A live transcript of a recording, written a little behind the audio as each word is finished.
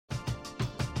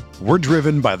We're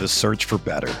driven by the search for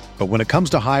better. But when it comes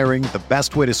to hiring, the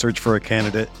best way to search for a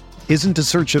candidate isn't to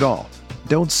search at all.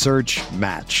 Don't search,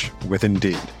 match with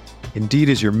Indeed. Indeed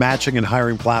is your matching and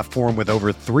hiring platform with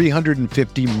over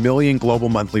 350 million global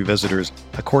monthly visitors,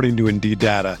 according to Indeed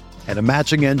data, and a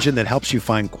matching engine that helps you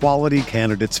find quality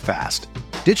candidates fast.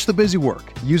 Ditch the busy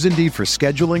work. Use Indeed for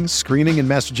scheduling, screening, and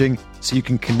messaging so you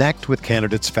can connect with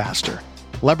candidates faster.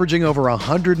 Leveraging over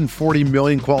 140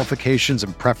 million qualifications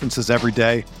and preferences every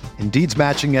day, Indeed's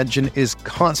matching engine is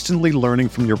constantly learning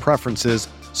from your preferences,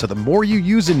 so the more you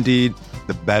use Indeed,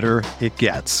 the better it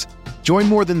gets. Join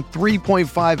more than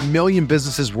 3.5 million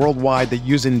businesses worldwide that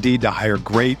use Indeed to hire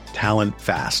great talent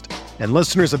fast. And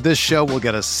listeners of this show will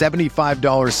get a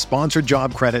 $75 sponsored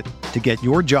job credit to get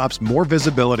your jobs more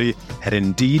visibility at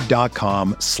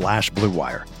Indeed.com/Blue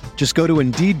Wire. Just go to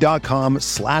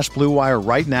Indeed.com/Blue Wire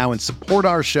right now and support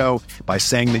our show by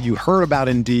saying that you heard about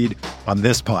Indeed on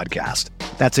this podcast.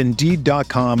 That's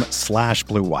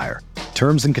Indeed.com/Blue Wire.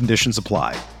 Terms and conditions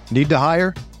apply. Need to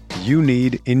hire? You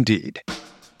need Indeed.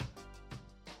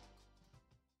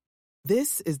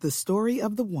 This is the story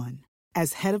of the one.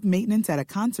 As head of maintenance at a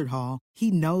concert hall,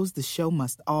 he knows the show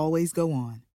must always go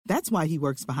on. That's why he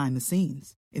works behind the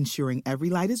scenes, ensuring every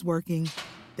light is working,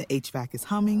 the HVAC is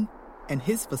humming, and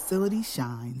his facility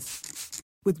shines.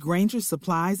 With Grainger's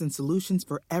supplies and solutions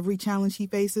for every challenge he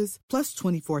faces, plus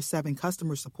 24/7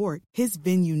 customer support, his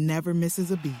venue never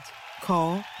misses a beat.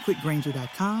 Call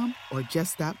quickgrainger.com or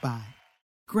just stop by.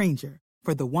 Grainger,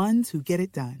 for the ones who get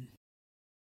it done.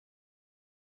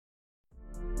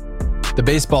 The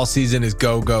baseball season is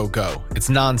go, go, go. It's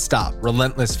nonstop,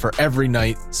 relentless for every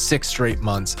night, 6 straight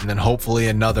months, and then hopefully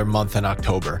another month in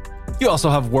October. You also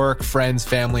have work, friends,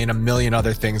 family, and a million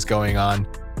other things going on.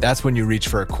 That's when you reach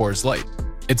for a Coors Light.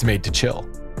 It's made to chill.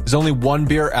 There's only one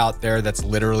beer out there that's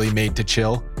literally made to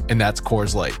chill, and that's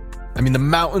Coors Light. I mean, the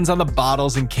mountains on the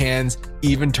bottles and cans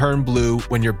even turn blue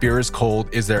when your beer is cold.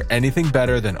 Is there anything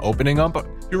better than opening up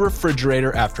your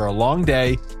refrigerator after a long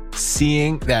day,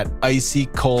 seeing that icy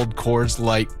cold Coors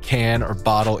Light can or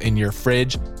bottle in your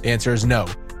fridge? The answer is no.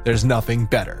 There's nothing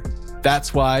better.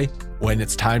 That's why when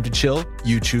it's time to chill,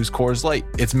 you choose Coors Light.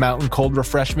 It's mountain cold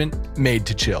refreshment made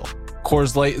to chill.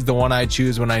 Coors Light is the one I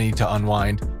choose when I need to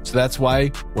unwind. So that's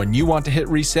why when you want to hit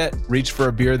reset, reach for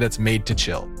a beer that's made to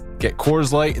chill. Get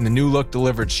Coors Light in the new look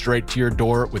delivered straight to your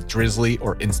door with Drizzly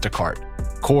or Instacart.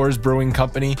 Coors Brewing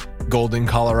Company, Golden,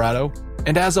 Colorado.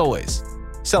 And as always,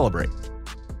 celebrate.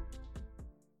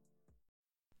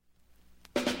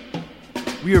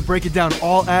 We are breaking down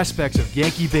all aspects of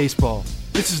Yankee baseball.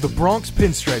 This is the Bronx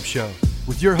Pinstripe Show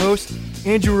with your hosts,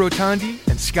 Andrew Rotondi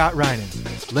and Scott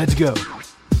Reinen. Let's go.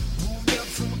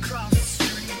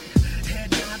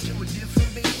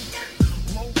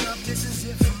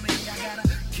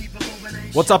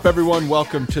 What's up, everyone?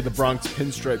 Welcome to the Bronx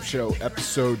Pinstripe Show,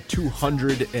 episode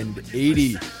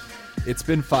 280. It's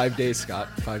been 5 days, Scott.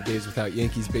 5 days without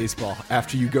Yankees baseball.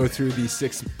 After you go through the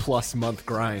 6+ month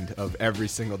grind of every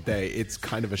single day, it's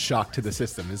kind of a shock to the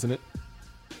system, isn't it?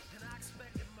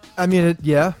 I mean,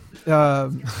 yeah.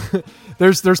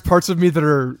 There's parts of me that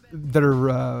are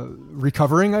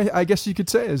recovering. I guess you could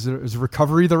say is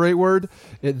recovery the right word?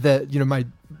 That my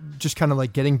just kind of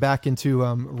like getting back into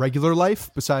regular life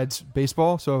besides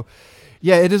baseball. So,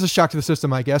 yeah, it is a shock to the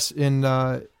system, I guess, in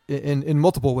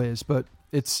multiple ways. But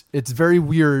it's very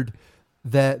weird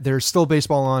that there's still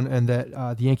baseball on and that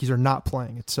the Yankees are not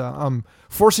playing. It's I'm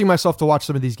forcing myself to watch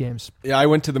some of these games. Yeah, I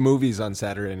went to the movies on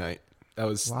Saturday night. That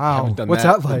was wow. Haven't done What's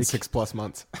that like? in 6+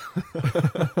 months.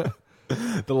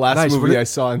 The last movie I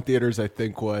saw in theaters, I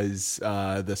think, was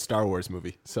the Star Wars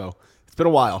movie. So it's been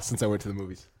a while since I went to the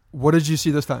movies. What did you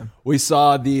see this time? We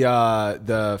saw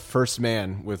the First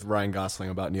Man with Ryan Gosling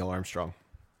about Neil Armstrong.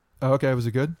 Oh, okay. Was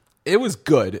it good? It was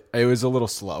good. It was a little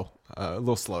slow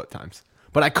at times.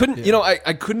 But I couldn't,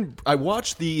 I couldn't. I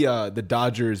watched the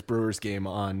Dodgers Brewers game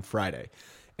on Friday,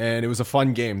 and it was a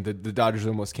fun game. The Dodgers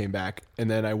almost came back, and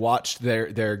then I watched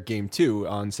their game 2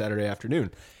 on Saturday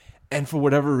afternoon. And for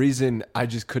whatever reason, I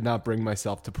just could not bring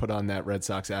myself to put on that Red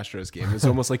Sox-Astros game. It was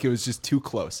almost like it was just too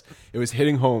close. It was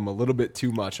hitting home a little bit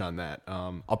too much on that.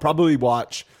 I'll probably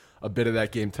watch a bit of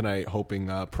that game tonight, hoping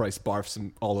Price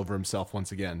barfs all over himself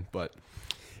once again. But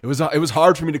it was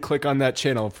hard for me to click on that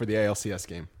channel for the ALCS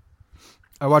game.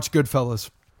 I watched Goodfellas.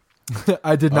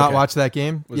 I did not watch that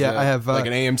game. I have like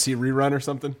an AMC rerun or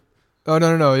something. Oh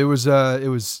no! It was. I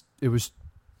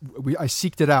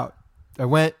seeked it out. I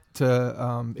went to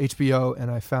HBO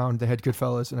and I found they had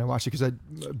Goodfellas and I watched it because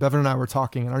Bevan and I were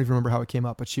talking and I don't even remember how it came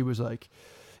up, but she was like,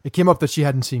 it came up that she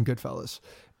hadn't seen Goodfellas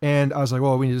And I was like,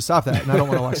 well, we need to stop that. And I don't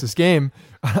want to watch this game.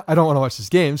 I don't want to watch this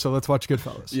game. So let's watch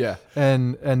Goodfellas. Yeah.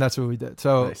 And that's what we did.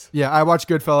 So Nice. yeah, I watched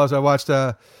Goodfellas. I watched,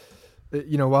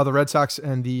 while the Red Sox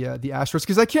and the Astros,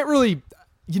 cause I can't really,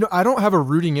 I don't have a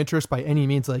rooting interest by any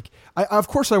means. Like of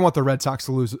course I want the Red Sox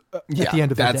to lose at the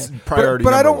end of the day. That's priority.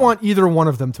 But I don't one. want either one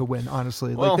of them to win,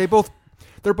 honestly. Well, like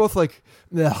they're both like,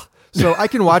 ugh. So I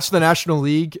can watch the National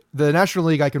League. The National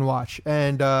League I can watch.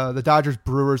 And the Dodgers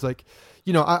Brewers, like,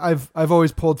 I've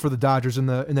always pulled for the Dodgers in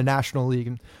the National League,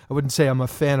 and I wouldn't say I'm a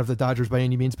fan of the Dodgers by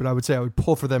any means, but I would say I would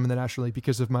pull for them in the National League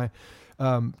because of my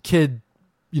kid,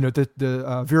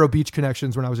 the Vero Beach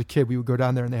connections. When I was a kid, we would go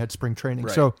down there and they had spring training.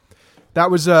 Right. So that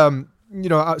was, so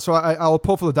I'll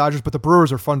pull for the Dodgers, but the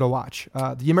Brewers are fun to watch.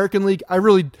 The American League,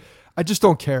 I just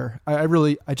don't care.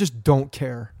 I just don't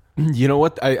care. You know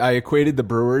what? I equated the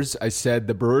Brewers. I said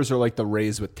the Brewers are like the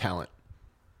Rays with talent.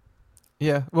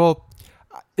 Yeah. Well,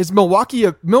 is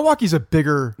Milwaukee's a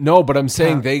bigger... No, but I'm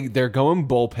saying they're going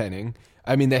bullpenning.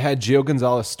 I mean, they had Gio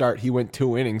Gonzalez start. He went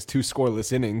 2 innings, 2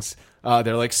 scoreless innings.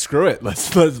 They're like, screw it. Let's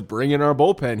bring in our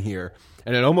bullpen here.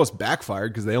 And it almost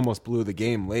backfired because they almost blew the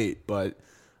game late. But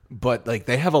like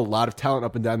they have a lot of talent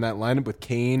up and down that lineup with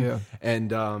Kane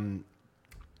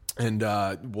and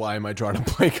why am I drawing a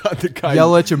blank on the guy?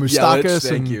 Yelich and Moustakas. Yelich,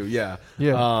 thank you. Yeah.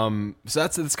 So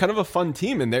it's kind of a fun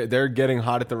team, and they're getting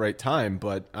hot at the right time.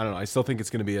 But I don't know. I still think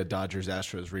it's going to be a Dodgers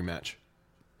Astros rematch.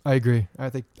 I agree. I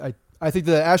think the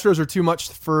Astros are too much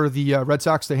for the Red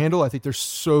Sox to handle. I think they're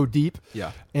so deep.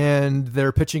 Yeah. And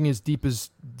their pitching is deep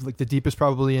as like the deepest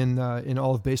probably in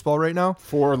all of baseball right now.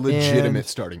 4 legitimate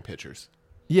starting pitchers.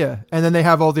 Yeah, and then they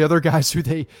have all the other guys who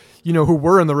who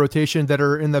were in the rotation that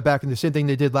are in the back, and the same thing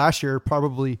they did last year,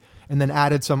 probably, and then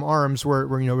added some arms where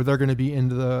they're going to be in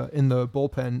the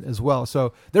bullpen as well.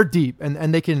 So they're deep,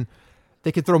 and they can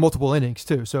throw multiple innings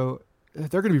too. So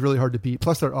they're going to be really hard to beat.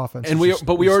 Plus their offense. And we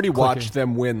already watched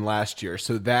them win last year,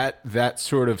 so that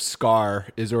sort of scar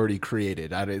is already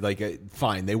created.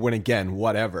 Fine, they win again,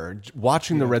 whatever.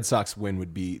 Watching the Red Sox win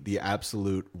would be the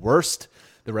absolute worst.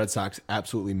 The Red Sox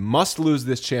absolutely must lose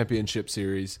this championship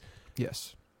series.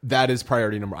 Yes. That is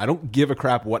priority number. I don't give a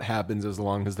crap what happens as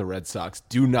long as the Red Sox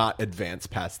do not advance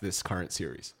past this current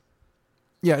series.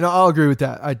 Yeah, no, I'll agree with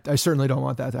that. I certainly don't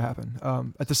want that to happen.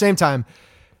 At the same time,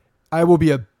 I will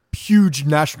be a huge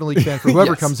National League fan for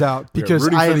whoever comes out because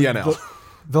rooting for the NL.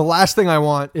 The last thing I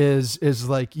want is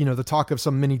like the talk of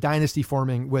some mini dynasty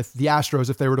forming with the Astros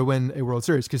if they were to win a World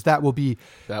Series, because that will be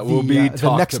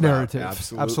the next narrative.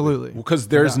 Absolutely. Because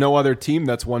there's no other team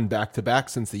that's won back-to-back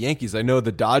since the Yankees. I know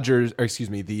the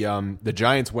the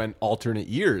Giants went alternate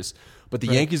years, but the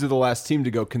Yankees are the last team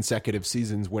to go consecutive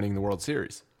seasons winning the World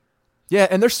Series. Yeah,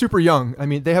 and they're super young. I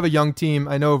mean, they have a young team.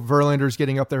 I know Verlander's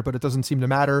getting up there, but it doesn't seem to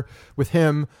matter with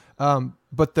him.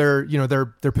 But they're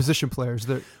position players.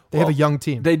 They have a young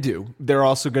team. They do. They're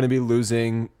also going to be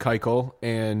losing Keuchel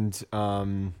and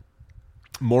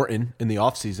Morton in the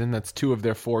offseason. That's 2 of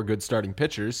their 4 good starting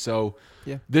pitchers. So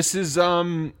this is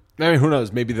who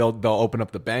knows? Maybe they'll open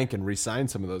up the bank and re-sign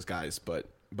some of those guys. But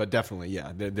definitely,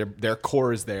 their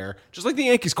core is there, just like the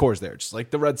Yankees' core is there, just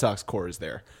like the Red Sox core is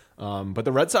there. But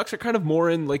the Red Sox are kind of more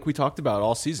in, like we talked about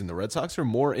all season, the Red Sox are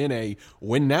more in a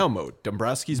win-now mode.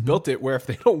 Dombrowski's built it where if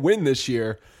they don't win this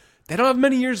year, they don't have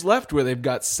many years left, where they've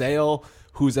got Sale,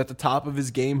 who's at the top of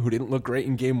his game, who didn't look great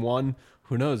in Game 1.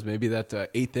 Who knows? Maybe that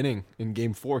 8th inning in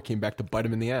Game 4 came back to bite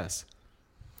him in the ass.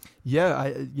 Yeah,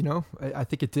 I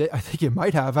think it did. I think it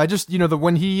might have. I just,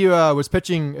 when he was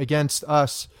pitching against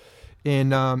us in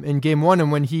Game 1,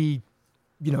 and when he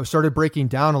started breaking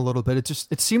down a little bit,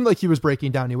 it seemed like he was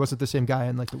breaking down. He wasn't the same guy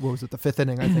in the 5th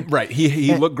inning, I think. Right.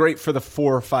 He looked great for the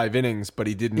 4 or 5 innings, but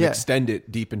he didn't extend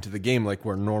it deep into the game like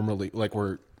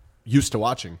we're used to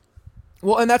watching.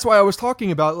 Well, and that's why I was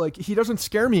talking about, he doesn't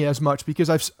scare me as much because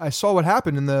I saw what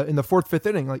happened in the 4th, 5th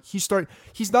inning.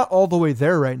 He's not all the way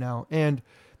there right now, and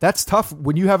that's tough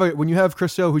when you have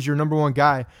Chris Sale, who's your number 1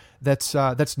 guy, that's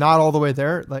not all the way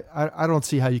there. I don't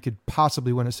see how you could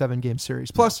possibly win a 7-game series.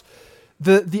 Plus,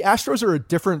 The Astros are a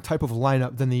different type of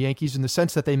lineup than the Yankees in the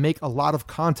sense that they make a lot of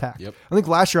contact. Yep. I think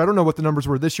last year, I don't know what the numbers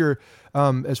were this year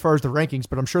as far as the rankings,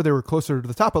 but I'm sure they were closer to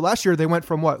the top. But last year they went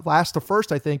from last to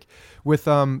first, I think, with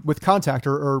contact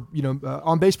or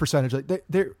on base percentage.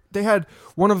 They had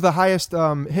one of the highest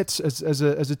hits as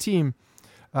a team.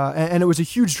 And it was a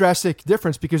huge drastic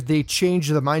difference because they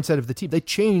changed the mindset of the team. They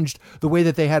changed the way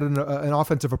that they had an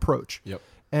offensive approach. Yep.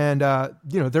 And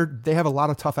they have a lot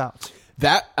of tough outs.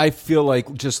 That, I feel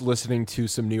like, just listening to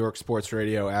some New York sports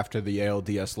radio after the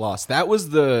ALDS loss, that was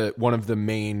one of the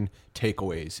main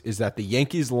takeaways, is that the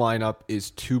Yankees lineup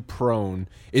is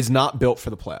not built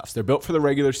for the playoffs. They're built for the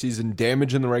regular season,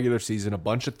 damage in the regular season, a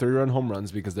bunch of 3-run home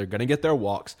runs because they're going to get their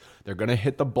walks. They're going to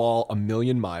hit the ball a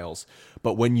million miles.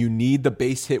 But when you need the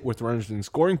base hit with runners in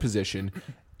scoring position,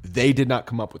 they did not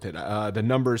come up with it. The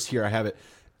numbers here, I have it,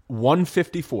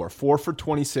 154, 4 for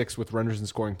 26 with runners in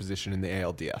scoring position in the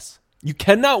ALDS. You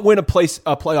cannot win a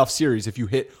playoff series if you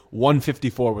hit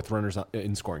 154 with runners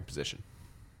in scoring position.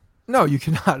 No, you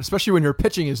cannot, especially when your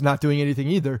pitching is not doing anything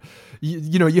either.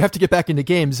 You have to get back into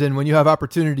games, and when you have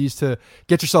opportunities to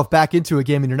get yourself back into a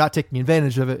game and you're not taking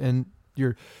advantage of it, and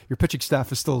your pitching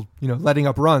staff is still letting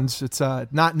up runs, it's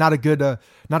not a good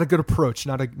approach,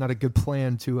 not a good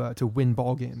plan to win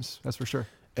ball games. That's for sure.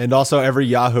 And also every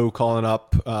Yahoo calling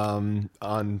up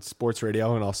on sports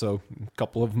radio, and also a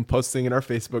couple of them posting in our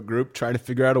Facebook group trying to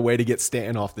figure out a way to get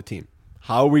Stanton off the team.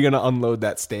 How are we going to unload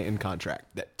that Stanton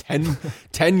contract? That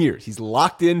 10 years. He's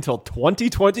locked in till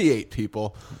 2028,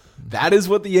 people. That is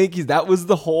what the Yankees, that was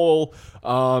the whole,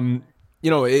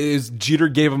 is Jeter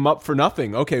gave him up for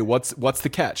nothing. Okay, what's the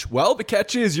catch? Well, the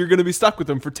catch is you're going to be stuck with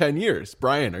him for 10 years.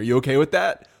 Brian, are you okay with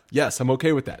that? Yes, I'm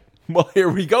okay with that. Well, here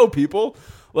we go, people.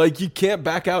 Like, you can't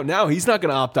back out now. He's not going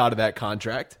to opt out of that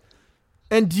contract.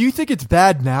 And do you think it's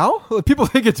bad now? People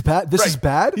think it's bad. This is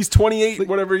bad? He's 28,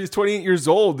 He's 28 years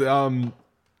old.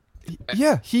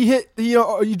 Yeah, he hit,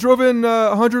 he drove in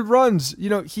 100 runs.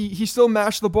 He still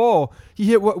mashed the ball. He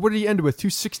hit, what did he end with?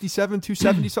 267,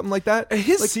 270, something like that?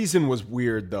 His season was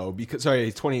weird, though, because,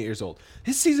 he's 28 years old.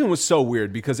 His season was so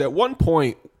weird because at one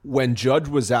point when Judge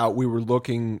was out, we were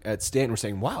looking at Stanton, we're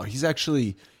saying, wow, he's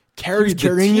actually carried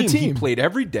the team. He played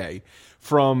every day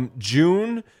from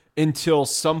June until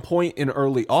some point in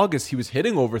early August. He was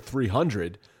hitting over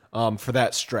 300 for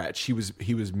that stretch. He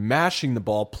was mashing the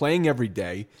ball, playing every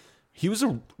day. He was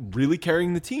really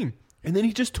carrying the team. And then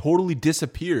he just totally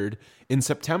disappeared in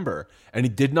September, and he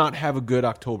did not have a good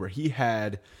October. We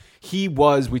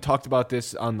talked about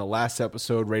this on the last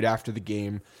episode right after the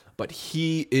game, but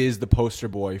he is the poster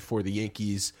boy for the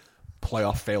Yankees'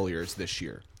 playoff failures this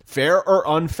year. Fair or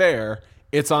unfair,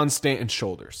 it's on Stanton's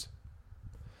shoulders.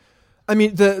 I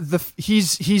mean,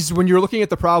 he's when you're looking at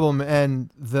the problem and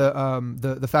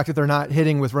the fact that they're not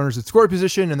hitting with runners at scoring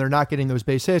position and they're not getting those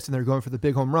base hits and they're going for the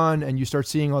big home run, and you start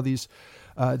seeing all these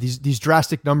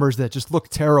drastic numbers that just look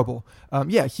terrible.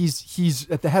 He's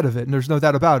at the head of it, and there's no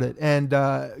doubt about it. And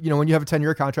when you have a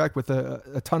 10-year contract with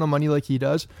a ton of money like he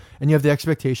does, and you have the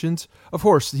expectations, of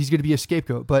course he's going to be a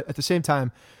scapegoat. But at the same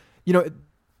time,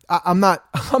 I'm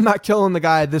not killing the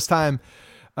guy this time.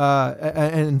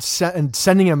 And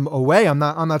sending him away. I'm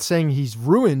not saying he's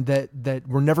ruined. That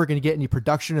we're never going to get any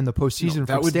production in the postseason.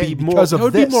 That would be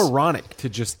moronic to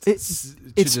just.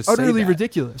 It's utterly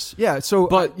ridiculous. Yeah. So,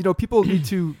 but people need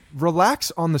to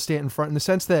relax on the Stanton front in the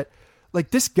sense that, like,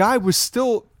 this guy was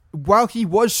still, while he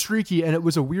was streaky and it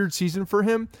was a weird season for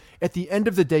him, at the end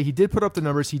of the day, he did put up the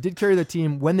numbers. He did carry the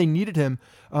team when they needed him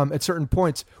at certain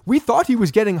points. We thought he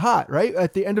was getting hot, right,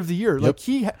 at the end of the year. Yep. Like,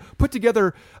 he put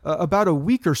together about a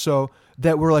week or so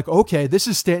that we're like, okay, this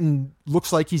is Stanton.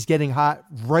 Looks like he's getting hot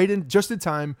just in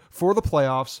time for the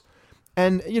playoffs.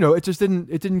 And, it just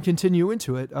didn't continue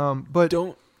into it. But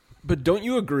don't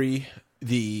you agree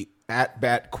the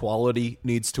at-bat quality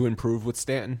needs to improve with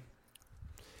Stanton?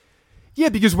 Yeah,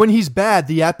 because when he's bad,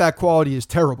 the at-bat quality is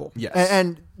terrible. Yes.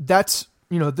 And that's,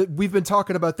 we've been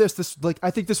talking about this.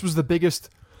 I think this was the biggest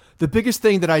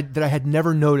thing that I had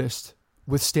never noticed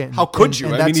with Stanton. How could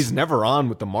you? I mean, he's never on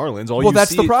with the Marlins.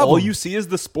 That's the problem. All you see is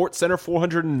the Sports Center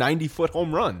 490-foot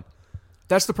home run.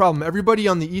 That's the problem. Everybody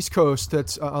on the East Coast,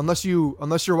 that's unless you're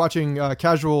watching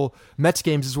casual Mets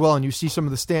games as well, and you see some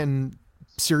of the Stanton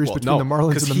series between the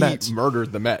Marlins and the Mets. He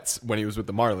murdered the Mets when he was with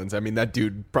the Marlins. I mean, that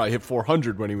dude probably hit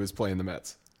 400 when he was playing the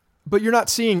Mets. But you're not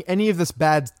seeing any of this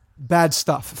bad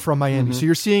stuff from Miami. Mm-hmm. So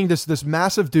you're seeing this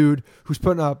massive dude who's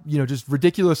putting up, just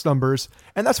ridiculous numbers,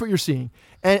 and that's what you're seeing.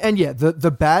 And yeah,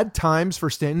 the bad times for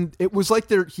Stanton, it was like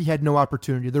he had no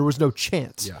opportunity. There was no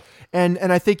chance. Yeah. And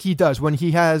I think he does when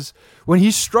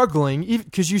he's struggling,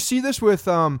 because you see this with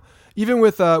even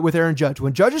with Aaron Judge.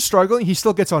 When Judge is struggling, he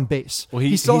still gets on base. Well,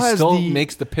 he still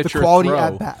makes the pitcher the quality throw.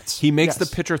 At bats. He makes the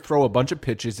pitcher throw a bunch of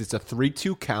pitches. It's a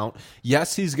 3-2 count.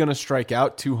 Yes, he's going to strike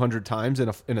out 200 times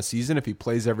in a season if he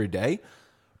plays every day.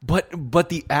 But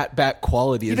the at bat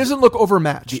quality he doesn't look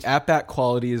overmatched. The at bat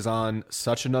quality is on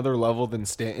such another level than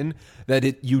Stanton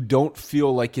that you don't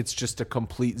feel like it's just a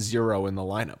complete zero in the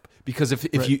lineup. Because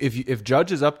if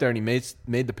Judge is up there and he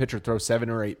made the pitcher throw 7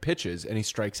 or 8 pitches and he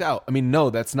strikes out, I mean,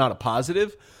 no, that's not a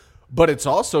positive. But it's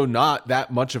also not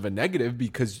that much of a negative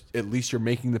because at least you're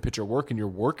making the pitcher work and you're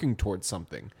working towards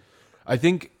something. I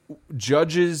think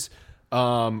Judge's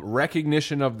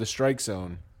recognition of the strike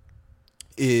zone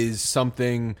is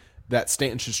something that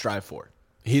Stanton should strive for.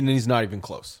 He's not even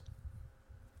close.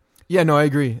 Yeah, no, I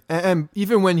agree. And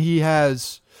even when he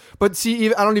has... But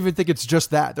see, I don't even think it's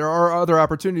just that. There are other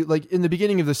opportunities. Like in the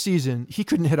beginning of the season, he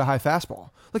couldn't hit a high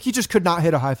fastball. Like he just could not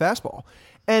hit a high fastball.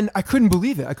 And I couldn't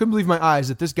believe it. I couldn't believe my eyes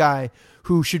that this guy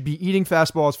who should be eating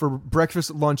fastballs for breakfast,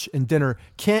 lunch, and dinner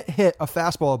can't hit a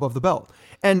fastball above the belt.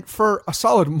 And for a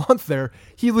solid month there,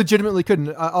 he legitimately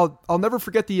couldn't. I'll never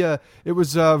forget it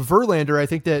was Verlander, I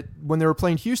think, that when they were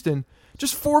playing Houston,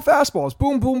 just 4 fastballs,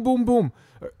 boom, boom, boom, boom,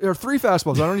 or 3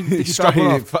 fastballs. I don't even think he struck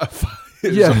one off.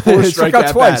 It was a 4-strike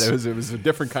at bat. It was a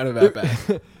different kind of at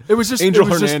bat. It was just Angel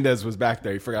Hernandez was back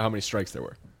there. You forgot how many strikes there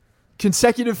were.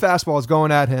 Consecutive fastballs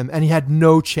going at him, and he had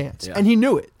no chance. Yeah. And he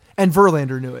knew it. And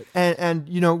Verlander knew it. And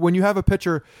you know, when you have a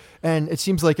pitcher, and it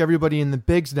seems like everybody in the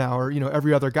bigs now, or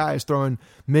every other guy is throwing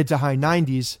mid to high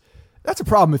 90s. That's a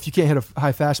problem if you can't hit a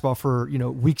high fastball for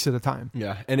weeks at a time.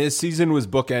 Yeah, and his season was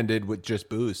bookended with just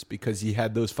boos because he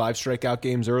had those 5 strikeout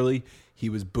games early. He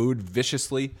was booed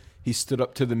viciously. He stood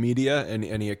up to the media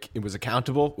and he was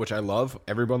accountable, which I love.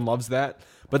 Everyone loves that.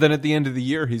 But then at the end of the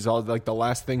year, he's all like, the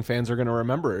last thing fans are going to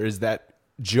remember is that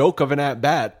joke of an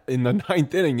at-bat in the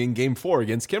 9th inning in Game 4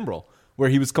 against Kimbrel, where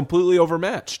he was completely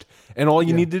overmatched. And all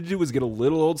you needed to do was get a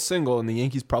little old single, and the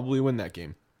Yankees probably win that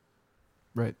game.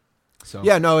 Right. So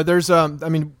yeah, no, there's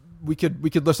we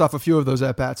could list off a few of those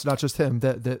at-bats, not just him,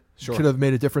 that sure. could have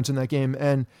made a difference in that game.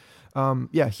 And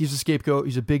he's a scapegoat.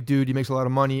 He's a big dude. He makes a lot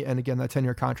of money. And again, that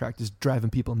 10-year contract is driving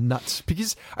people nuts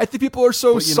because I think people are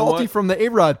so salty from the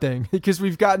A-Rod thing because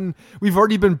we've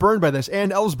already been burned by this,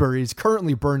 and Ellsbury is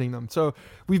currently burning them. So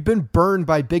we've been burned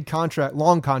by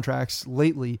long contracts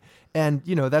lately. And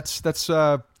that's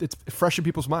it's fresh in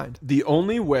people's mind. The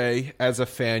only way as a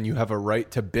fan you have a right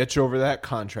to bitch over that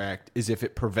contract is if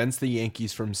it prevents the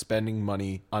Yankees from spending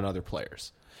money on other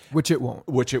players. Which it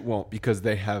won't. Because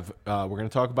they have, we're going to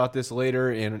talk about this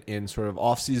later in sort of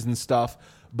off-season stuff,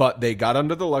 but they got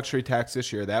under the luxury tax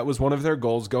this year. That was one of their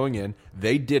goals going in.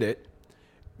 They did it.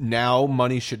 Now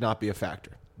money should not be a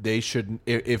factor. They should,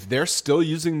 if they're still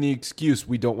using the excuse,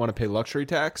 we don't want to pay luxury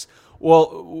tax,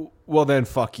 well then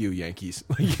fuck you, Yankees.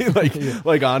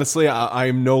 Like honestly, I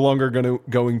am no longer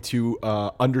going to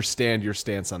understand your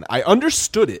stance on that. I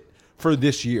understood it for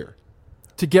this year.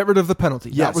 To get rid of the penalty.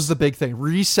 Yes. That was the big thing.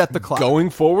 Reset the clock. Going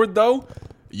forward, though,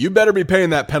 you better be paying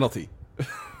that penalty.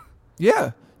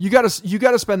 Yeah. You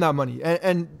gotta spend that money.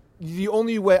 And the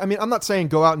only way, I'm not saying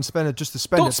go out and spend it just to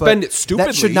spend it. Don't spend it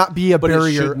stupidly. That should not be a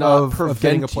barrier of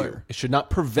getting a player. It should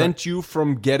not prevent you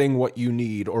from getting what you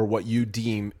need or what you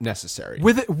deem necessary.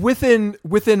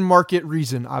 Within market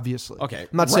reason, obviously. Okay.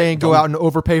 I'm not saying go out and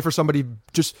overpay for somebody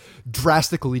just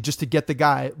drastically just to get the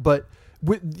guy, but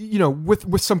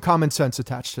with some common sense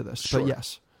attached to this. Sure. But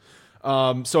yes.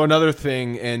 So another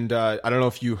thing, and I don't know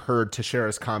if you heard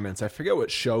Teixeira's comments. I forget what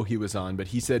show he was on, but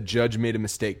he said Judge made a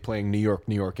mistake playing New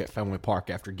York at Fenway Park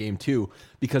after Game 2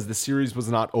 because the series was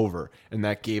not over, and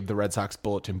that gave the Red Sox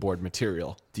bulletin board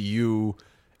material. Do you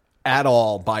at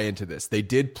all buy into this? They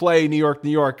did play New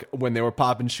York when they were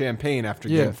popping champagne after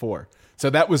Game 4. So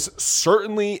that was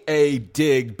certainly a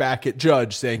dig back at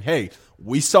Judge saying, hey,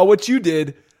 we saw what you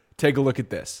did. Take a look at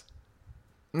this.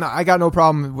 No, I got no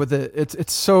problem with it.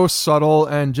 It's so subtle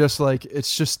and just like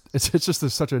it's just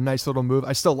such a nice little move.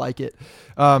 I still like it.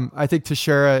 I think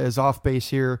Teixeira is off base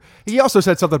here. He also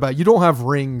said something about you don't have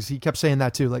rings. He kept saying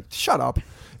that too. Like shut up,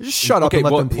 just shut up and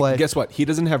let them play. Guess what? He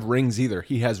doesn't have rings either.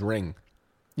 He has ring.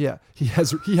 Yeah, he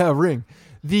has ring.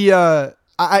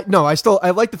 I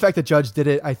like the fact that Judge did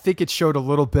it. I think it showed a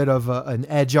little bit of an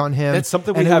edge on him. It's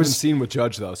something we haven't seen with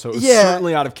Judge though, so it was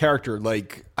certainly out of character.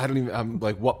 Like I'm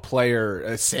like what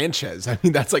player Sanchez? I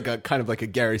mean that's like a kind of like a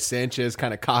Gary Sanchez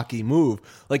kind of cocky move.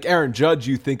 Like Aaron Judge,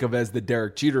 you think of as the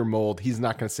Derek Jeter mold. He's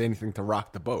not going to say anything to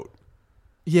rock the boat.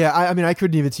 Yeah, I mean I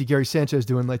couldn't even see Gary Sanchez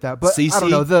doing like that. But CeCe? I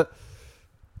don't know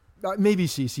maybe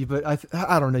CeCe, but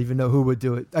I don't even know who would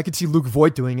do it. I could see Luke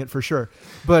Voigt doing it for sure.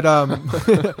 But I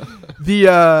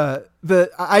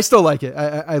still like it.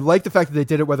 I like the fact that they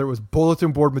did it, whether it was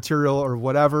bulletin board material or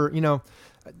whatever.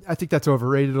 I think that's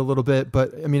overrated a little bit.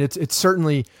 But I mean, it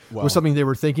certainly was something they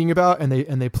were thinking about, and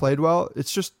they played well.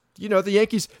 It's just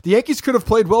the Yankees could have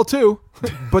played well too,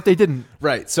 but they didn't.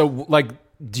 Right. So like.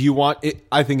 Do you want it?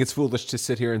 I think it's foolish to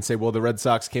sit here and say, well, the Red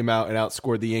Sox came out and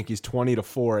outscored the Yankees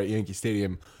 20-4 at Yankee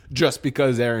Stadium just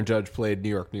because Aaron Judge played New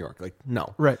York. Like,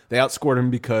 no. Right. They outscored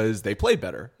him because they played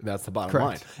better. That's the bottom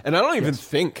line. And I don't even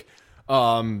think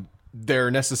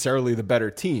they're necessarily the better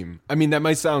team. I mean, that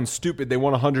might sound stupid. They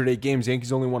won 108 games.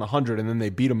 Yankees only won 100, and then they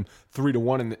beat them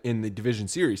 3-1 in the division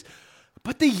series.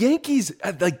 But the Yankees,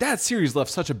 like, that series left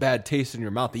such a bad taste in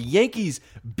your mouth. The Yankees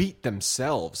beat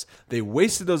themselves. They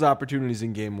wasted those opportunities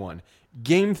in Game 1.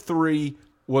 Game 3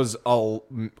 was a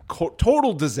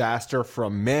total disaster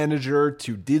from manager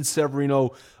to did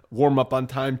Severino warm up on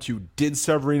time to did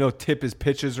Severino tip his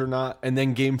pitches or not. And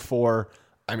then Game 4,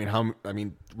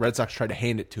 Red Sox tried to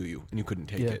hand it to you and you couldn't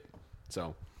take it.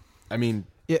 So, I mean,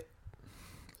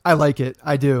 I like it.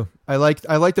 I do. I like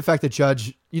the fact that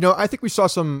Judge, I think we saw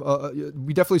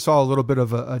we definitely saw a little bit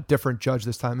of a different Judge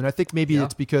this time. And I think maybe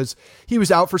it's because he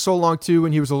was out for so long too,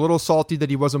 and he was a little salty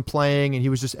that he wasn't playing, and he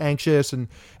was just anxious and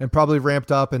probably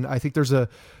ramped up. And I think there's the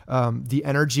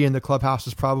energy in the clubhouse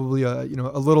is probably a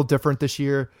little different this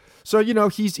year. So,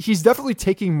 he's definitely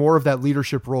taking more of that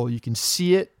leadership role. You can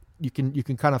see it. You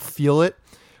can kind of feel it.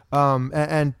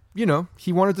 And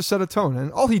he wanted to set a tone,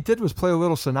 and all he did was play a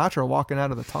little Sinatra walking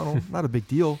out of the tunnel. Not a big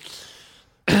deal.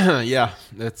 Yeah,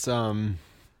 that's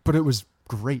but it was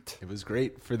great. It was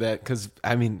great for that because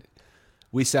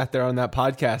we sat there on that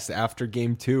podcast after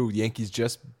Game 2. Yankees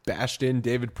just bashed in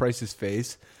David Price's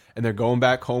face, and they're going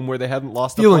back home where they hadn't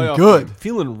lost a playoff game.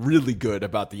 Feeling really good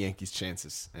about the Yankees'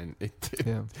 chances, and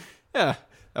that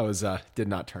was did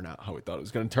not turn out how we thought it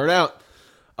was going to turn out.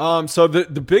 So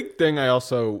the big thing I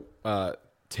also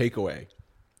takeaway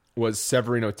was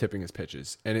Severino tipping his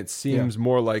pitches, and it seems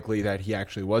more likely that he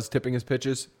actually was tipping his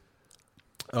pitches.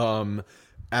 The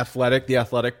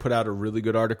Athletic put out a really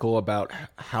good article about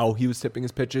how he was tipping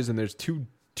his pitches, and there's two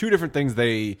different things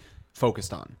they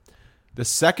focused on. The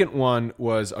second one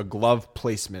was a glove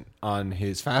placement on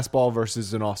his fastball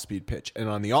versus an off-speed pitch, and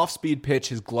on the off-speed pitch,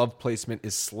 his glove placement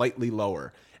is slightly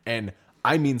lower, and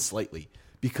I mean slightly.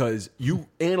 Because you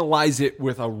analyze it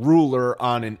with a ruler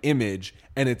on an image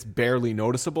and it's barely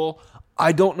noticeable.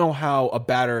 I don't know how a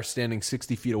batter standing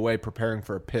 60 feet away preparing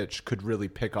for a pitch could really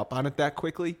pick up on it that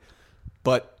quickly.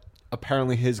 But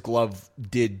apparently his glove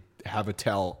did have a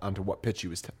tell onto what pitch he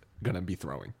was going to be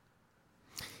throwing.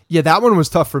 Yeah, that one was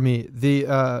tough for me.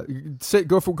 Go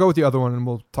with the other one and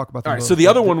we'll talk about that. All right, so the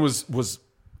other one was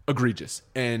egregious.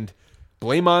 And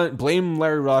blame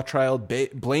Larry Rothschild,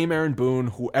 blame Aaron Boone,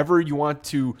 whoever you want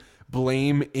to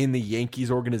blame in the Yankees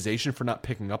organization for not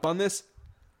picking up on this.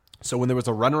 So when there was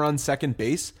a runner on second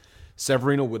base,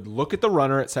 Severino would look at the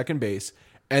runner at second base,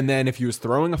 and then if he was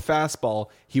throwing a fastball,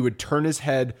 he would turn his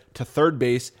head to third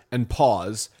base and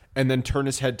pause, and then turn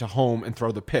his head to home and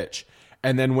throw the pitch.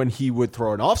 And then when he would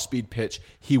throw an off-speed pitch,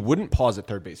 he wouldn't pause at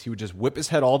third base. He would just whip his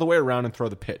head all the way around and throw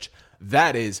the pitch.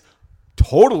 That is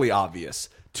totally obvious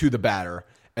to the batter,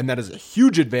 and that is a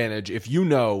huge advantage if you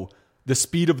know the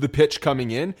speed of the pitch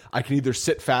coming in. I can either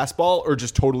sit fastball or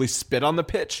just totally spit on the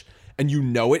pitch, and you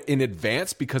know it in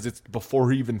advance because it's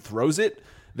before he even throws it.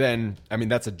 Then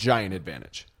that's a giant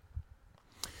advantage.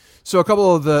 So a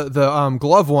couple of the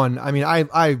glove one.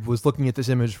 I was looking at this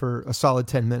image for a solid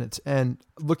 10 minutes and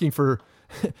looking for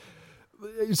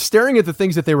staring at the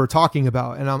things that they were talking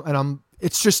about, and I'm.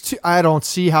 It's just I don't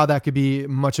see how that could be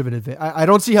much of an advantage. I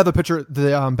don't see how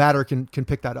the batter can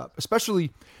pick that up,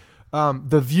 especially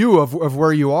the view of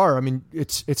where you are.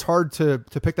 It's hard to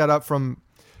pick that up from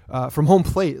home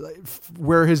plate,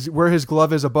 where his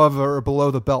glove is above or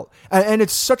below the belt, and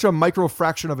it's such a micro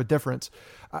fraction of a difference.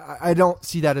 I don't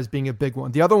see that as being a big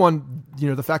one. The other one,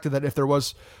 the fact that if there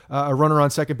was a runner on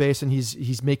second base and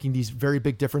he's making these very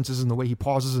big differences in the way he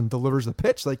pauses and delivers the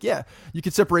pitch, you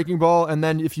could set breaking ball, and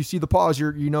then if you see the pause, a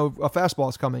fastball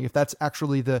is coming. If that's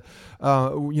actually the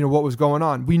what was going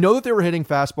on, we know that they were hitting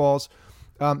fastballs.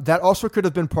 That also could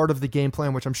have been part of the game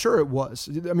plan, which I'm sure it was.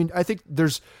 I think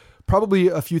there's probably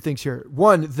a few things here.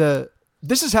 One,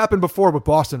 this has happened before with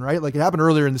Boston, right? Like it happened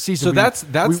earlier in the season.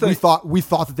 So we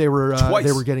thought that they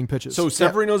were getting pitches. So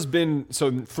Severino's been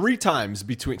 3 times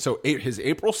between. So his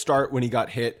April start when he got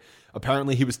hit,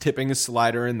 apparently he was tipping his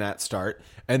slider in that start,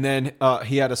 and then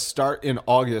he had a start in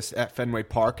August at Fenway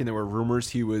Park, and there were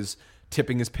rumors he was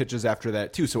tipping his pitches after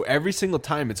that too. So every single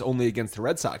time it's only against the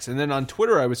Red Sox. And then on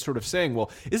Twitter I was sort of saying,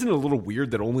 well, isn't it a little weird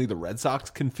that only the Red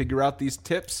Sox can figure out these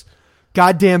tips?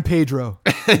 Goddamn Pedro.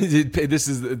 This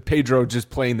is Pedro just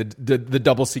playing the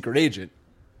double secret agent.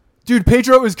 Dude,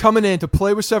 Pedro is coming in to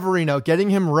play with Severino, getting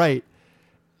him right.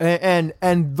 And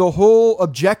the whole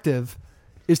objective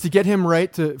is to get him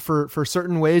right for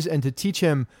certain ways and to teach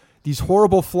him these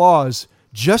horrible flaws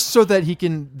just so that they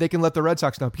can let the Red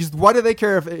Sox know. Because why do they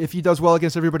care if he does well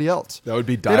against everybody else? That would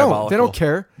be diabolical. They don't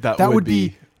care. That would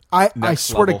be I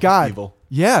swear to God. Evil.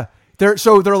 Yeah. They're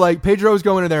like, Pedro's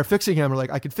going in there fixing him. Or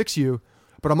like, I could fix you,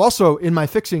 but I'm also in my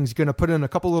fixings going to put in a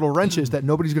couple little wrenches that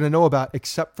nobody's going to know about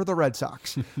except for the Red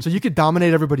Sox. So you could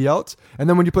dominate everybody else, and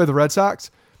then when you play the Red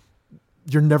Sox,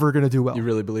 you're never going to do well. You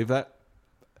really believe that?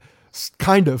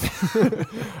 Kind of.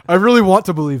 I really want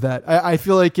to believe that. I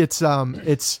feel like it's such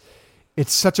a it's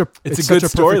a good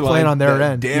storyline plan on their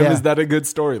end. Damn, is that a good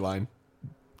storyline?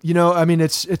 You know, I mean,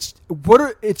 it's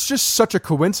just such a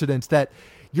coincidence that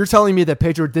you're telling me that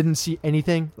Pedro didn't see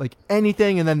anything,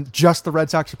 and then just the Red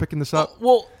Sox are picking this up.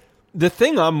 Well, the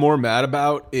thing I'm more mad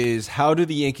about is how do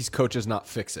the Yankees coaches not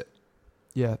fix it?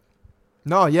 Yeah.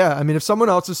 No, yeah. I mean, if someone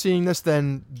else is seeing this,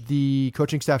 then the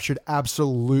coaching staff should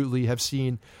absolutely have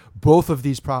seen both of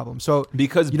these problems. So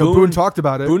because Boone talked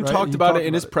about it. Boone right? talked about it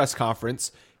in his press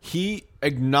conference. He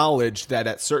acknowledged that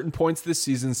at certain points this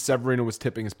season, Severino was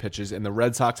tipping his pitches and the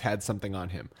Red Sox had something on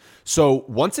him. So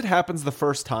once it happens the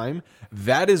first time,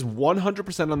 that is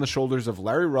 100% on the shoulders of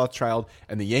Larry Rothschild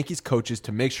and the Yankees coaches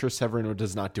to make sure Severino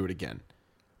does not do it again.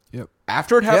 Yep.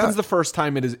 After it happens the first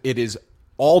time, it is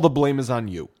all the blame is on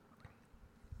you.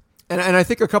 And I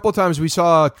think a couple of times we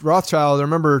saw Rothschild. I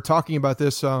remember talking about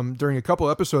this during a couple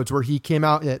of episodes where he came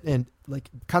out at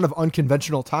kind of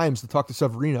unconventional times to talk to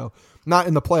Severino. Not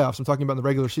in the playoffs. I'm talking about in the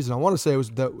regular season. I want to say it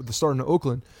was the start in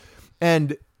Oakland,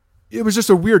 and it was just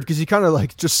a weird because he kind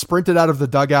of just sprinted out of the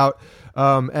dugout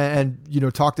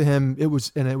and talked to him. It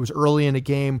was early in a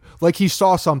game, like he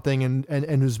saw something and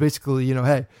it was basically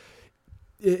hey,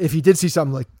 if he did see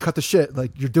something, cut the shit,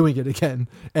 you're doing it again,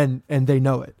 and they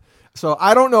know it. So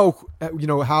I don't know,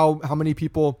 how many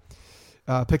people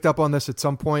picked up on this at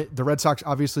some point. The Red Sox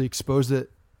obviously exposed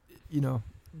it,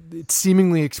 it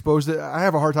seemingly exposed it. I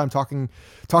have a hard time talking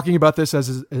about this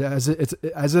as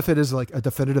if it is a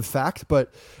definitive fact.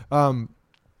 But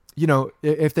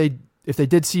if they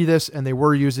did see this and they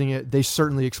were using it, they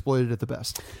certainly exploited it the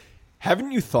best.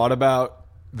 Haven't you thought about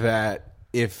that?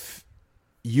 If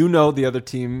the other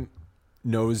team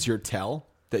knows your tell,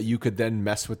 that you could then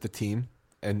mess with the team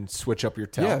and switch up your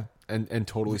tell and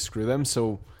totally screw them.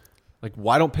 So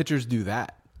why don't pitchers do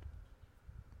that?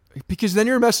 Because then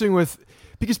you're messing with,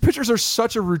 because pitchers are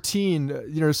such a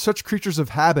routine, such creatures of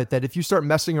habit that if you start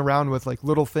messing around with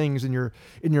little things in your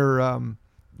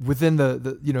within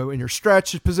the in your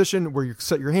stretch position where you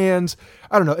set your hands,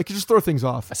 I don't know, it could just throw things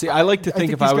off. See, I like to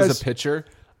think if I was a pitcher,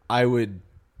 I would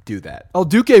do that. El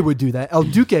Duque would do that. El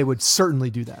Duque would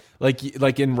certainly do that.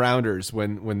 Like in Rounders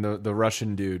when the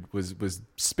Russian dude was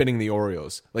spinning the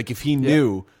Oreos. If he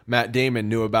knew Matt Damon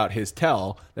knew about his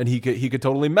tell, then he could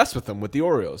totally mess with him with the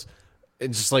Oreos.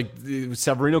 It's just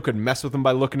Severino could mess with him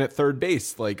by looking at third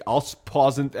base. I'll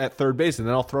pause at third base and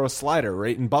then I'll throw a slider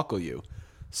right and buckle you.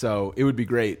 So it would be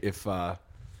great if it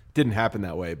didn't happen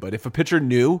that way. But if a pitcher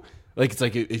knew, it's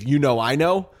if I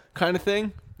know kind of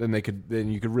thing, then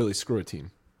you could really screw a team.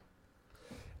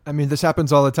 I mean, this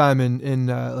happens all the time in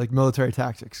military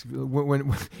tactics.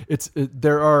 When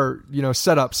there are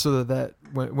setups so that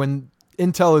when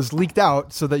intel is leaked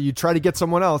out, so that you try to get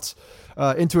someone else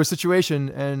into a situation,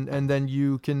 and then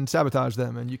you can sabotage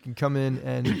them and you can come in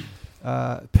and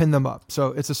pin them up. So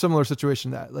it's a similar situation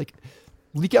that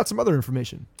leak out some other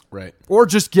information, right? Or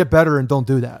just get better and don't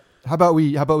do that. How about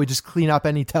we just clean up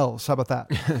any tells? How about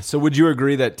that? So would you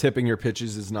agree that tipping your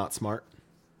pitches is not smart?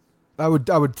 I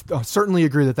would certainly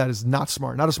agree that is not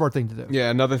smart. Not a smart thing to do. Yeah,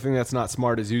 another thing that's not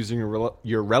smart is using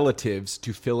your relatives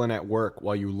to fill in at work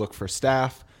while you look for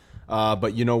staff.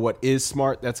 But you know what is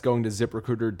smart? That's going to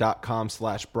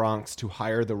ZipRecruiter.com/Bronx to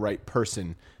hire the right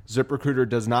person. ZipRecruiter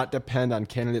does not depend on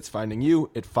candidates finding you.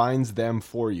 It finds them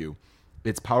for you.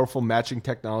 Its powerful matching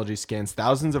technology scans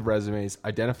thousands of resumes,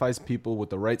 identifies people with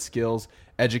the right skills,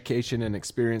 education, and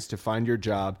experience to find your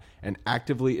job, and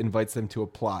actively invites them to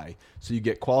apply. So you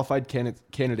get qualified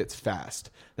candidates fast.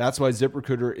 That's why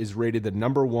ZipRecruiter is rated the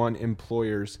 #1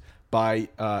 employers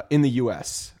in the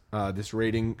U.S. This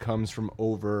rating comes from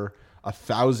over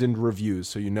 1,000 reviews,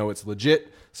 so it's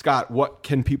legit. Scott, what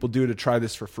can people do to try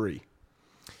this for free?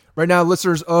 Right now,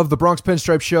 listeners of the Bronx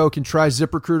Pinstripe Show can try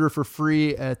ZipRecruiter for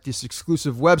free at this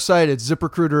exclusive website at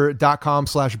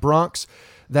ZipRecruiter.com/Bronx.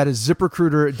 That is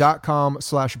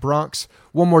ZipRecruiter.com/Bronx.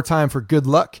 One more time for good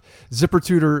luck.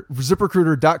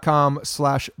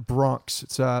 ZipRecruiter.com/Bronx.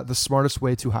 It's the smartest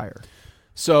way to hire.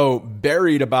 So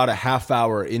buried about a half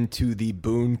hour into the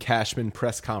Boone Cashman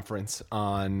press conference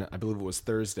on, I believe it was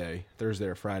Thursday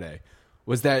or Friday,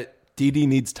 was that Didi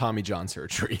needs Tommy John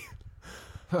surgery.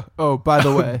 Oh, by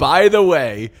the way. By the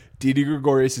way, Didi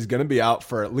Gregorius is going to be out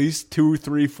for at least 2,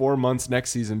 3, 4 months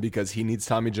next season because he needs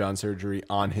Tommy John surgery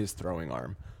on his throwing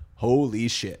arm. Holy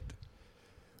shit.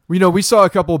 We saw a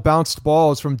couple bounced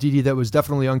balls from Didi that was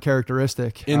definitely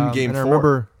uncharacteristic. In Game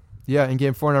 4. In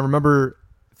Game 4. And I remember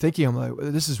thinking, I'm like,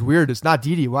 this is weird. It's not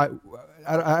Didi. Why?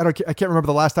 I can't remember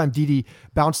the last time Didi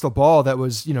bounced a ball that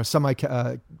was, semi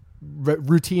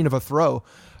routine of a throw.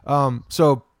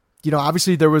 So,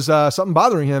 obviously there was something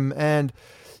bothering him. And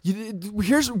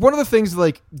here's one of the things,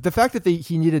 like the fact that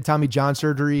he needed Tommy John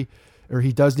surgery, or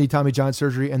he does need Tommy John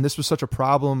surgery, and this was such a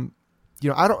problem.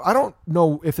 I don't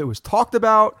know if it was talked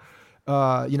about,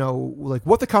 like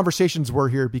what the conversations were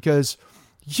here, because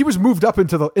he was moved up in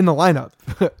the lineup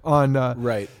on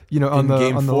right. On the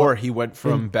game on 4, he went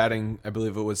from batting, I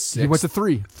believe it was 6th. He went to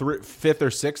 3, 5th or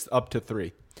 6th up to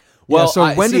 3. Well,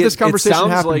 so when did this conversation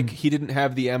happen? It sounds like he didn't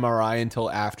have the MRI until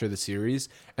after the series,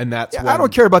 and that's when, I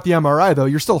don't care about the MRI though.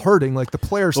 You're still hurting. Like the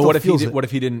player still feels it. What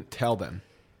if he didn't tell them?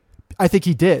 I think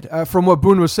he did. From what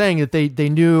Boone was saying, that they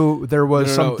knew there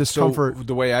was some discomfort. So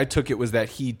the way I took it was that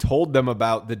he told them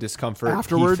about the discomfort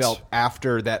afterwards, he felt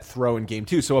after that throw in game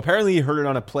 2. So apparently he heard it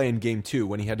on a play in game 2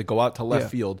 when he had to go out to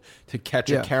left field to catch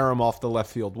a carom off the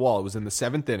left field wall. It was in the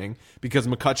 7th inning because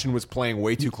McCutchen was playing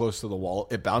way too close to the wall.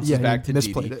 It bounces back to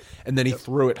Didi, and then he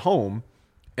threw it home.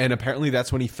 And apparently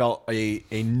that's when he felt a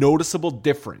noticeable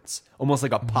difference, almost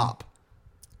like a pop.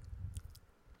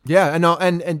 Yeah,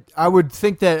 and I would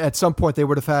think that at some point they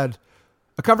would have had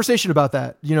a conversation about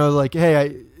that. Like,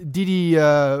 hey, Didi,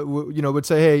 would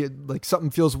say, hey, like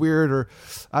something feels weird, or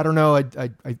I don't know,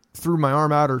 I threw my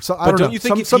arm out, or so. I don't know. You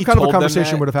think some kind of a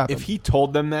conversation would have happened. If he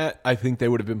told them that, I think they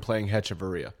would have been playing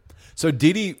Hechavarria. So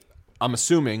Didi, I'm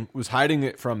assuming, was hiding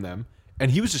it from them,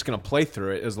 and he was just going to play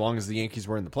through it as long as the Yankees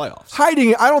were in the playoffs.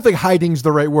 Hiding, I don't think hiding's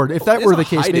the right word. If that were the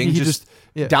case, maybe he just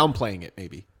downplaying it,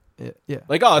 maybe. Yeah.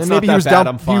 Like, oh, it's not that bad.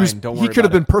 I'm fine. Don't worry. He could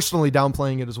have been personally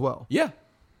downplaying it as well. Yeah.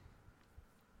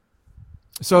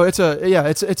 So it's a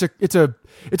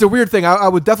weird thing. I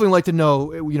would definitely like to know,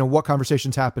 what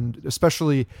conversations happened,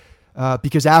 especially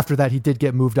because after that he did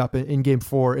get moved up in game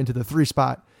 4 into the 3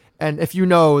 spot. And if you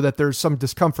know that there's some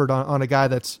discomfort on a guy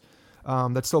that's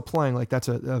still playing, like that's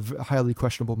a highly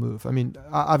questionable move. I mean,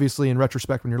 obviously in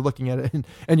retrospect, when you're looking at it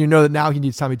and you know that now he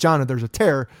needs Tommy John and there's a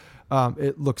tear,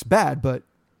 it looks bad, but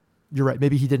you're right.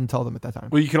 Maybe he didn't tell them at that time.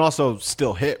 Well, you can also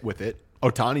still hit with it.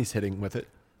 Ohtani's hitting with it.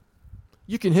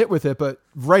 You can hit with it, but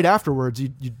right afterwards,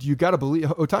 you got to believe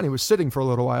Ohtani was sitting for a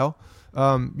little while.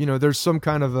 There's some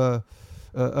kind of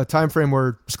a time frame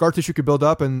where scar tissue could build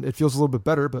up and it feels a little bit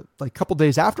better, but like a couple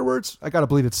days afterwards, I got to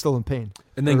believe it's still in pain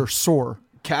and then sore.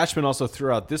 Cashman also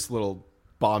threw out this little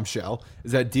bombshell,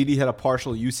 is that Didi had a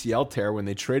partial UCL tear when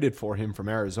they traded for him from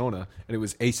Arizona, and it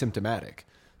was asymptomatic.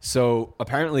 So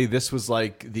apparently this was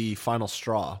like the final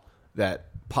straw that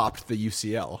popped the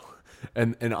UCL.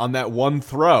 And on that one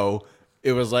throw,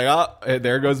 it was like, oh,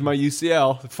 there goes my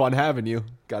UCL. Fun having you.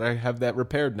 Got to have that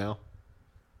repaired now.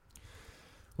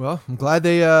 Well, I'm glad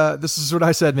they, this is what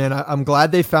I said, man. I'm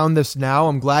glad they found this now.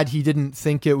 I'm glad he didn't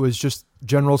think it was just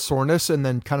general soreness and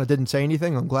then kind of didn't say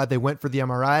anything. I'm glad they went for the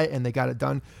MRI and they got it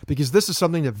done, because this is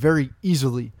something that very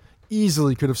easily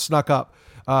could have snuck up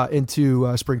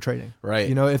into spring training. Right.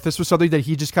 If this was something that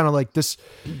he just kind of like this,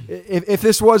 if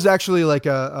this was actually like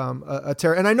a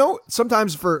tear, and I know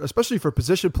sometimes especially for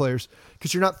position players,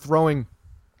 because you're not throwing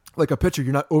like a pitcher,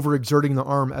 you're not overexerting the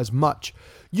arm as much.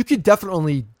 You could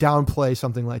definitely downplay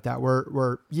something like that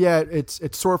where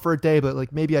it's sore for a day, but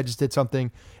like maybe I just did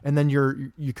something, and then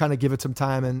you kind of give it some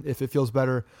time, and if it feels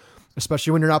better,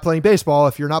 especially when you're not playing baseball,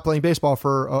 if you're not playing baseball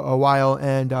for a while,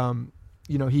 and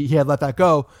he had let that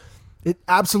go, it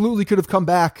absolutely could have come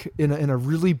back in a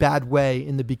really bad way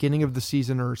in the beginning of the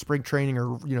season or spring training,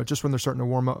 or just when they're starting to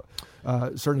warm up,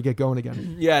 starting to get going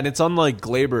again. Yeah, and it's unlike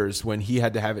Glaber's when he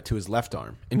had to have it to his left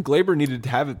arm, and Glaber needed to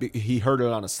have it. He heard it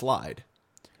on a slide.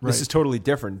 Right. This is totally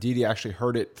different. Didi actually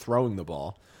heard it throwing the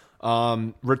ball.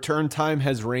 Return time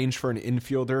has ranged for an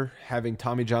infielder having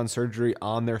Tommy John surgery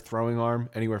on their throwing arm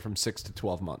anywhere from 6 to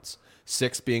 12 months.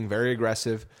 6 being very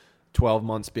aggressive, 12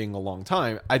 months being a long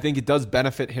time. I think it does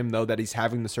benefit him, though, that he's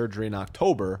having the surgery in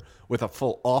October with a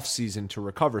full off season to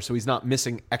recover, so he's not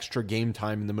missing extra game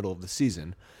time in the middle of the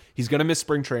season. He's going to miss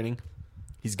spring training.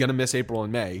 He's going to miss April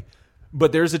and May,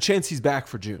 but there's a chance he's back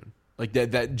for June. Like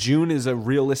that June is a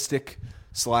realistic /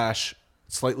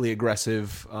 slightly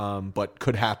aggressive, but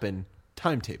could happen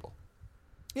timetable.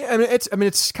 Yeah,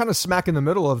 it's kind of smack in the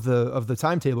middle of the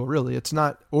timetable. Really, it's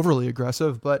not overly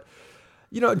aggressive, but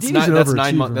Didi's that's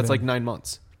 9 months. That's like 9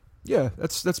 months. Yeah,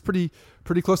 that's pretty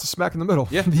close to smack in the middle.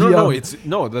 Yeah,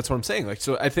 that's what I'm saying. Like,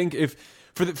 so I think if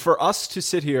for us to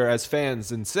sit here as fans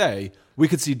and say we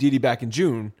could see Didi back in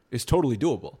June is totally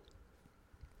doable.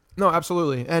 No,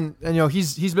 absolutely, and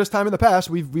he's missed time in the past.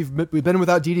 We've been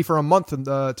without Didi for a month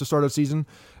to start a season,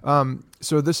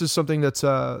 so this is something that's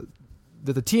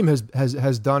the team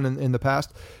has done in the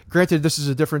past. Granted, this is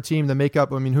a different team. The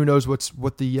makeup, I mean, who knows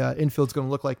what the infield's going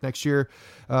to look like next year.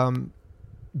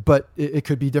 But it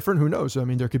could be different. Who knows? I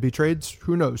mean, there could be trades.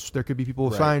 Who knows? There could be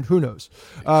people signed. Who knows?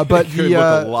 But it could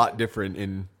look a lot different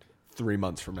in 3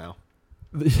 months from now.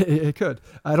 It could.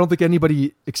 I don't think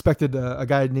anybody expected a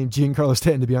guy named Giancarlo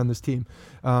Stanton to be on this team,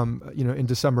 in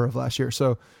December of last year.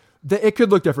 So it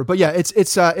could look different. But yeah,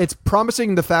 it's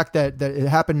promising the fact that it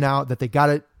happened now, that they got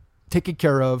it taken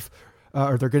care of,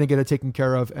 or they're going to get it taken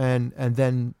care of, and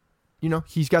then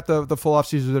he's got the full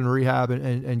offseason in rehab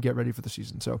and get ready for the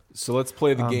season. So let's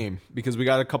play the game, because we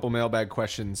got a couple mailbag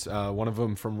questions. One of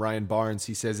them from Ryan Barnes.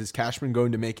 He says, is Cashman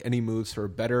going to make any moves for a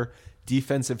better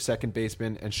defensive second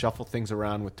baseman and shuffle things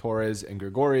around with Torres and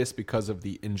Gregorius because of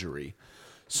the injury?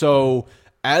 So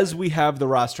as we have the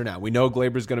roster now, we know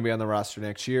Gleyber's going to be on the roster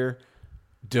next year.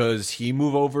 Does he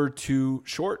move over to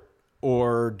short?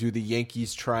 Or do the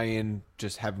Yankees try and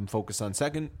just have him focus on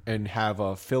second and have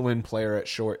a fill-in player at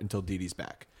short until Didi's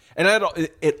back? And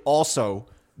it also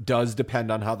does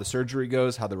depend on how the surgery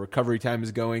goes, how the recovery time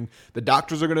is going. The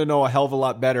doctors are going to know a hell of a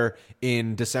lot better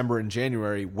in December and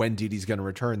January when Didi's going to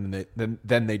return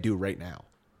than they do right now.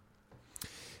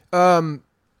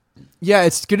 Yeah,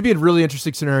 it's going to be a really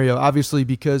interesting scenario, obviously,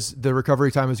 because the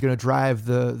recovery time is going to drive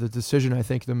the decision, I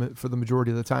think, for the majority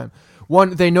of the time.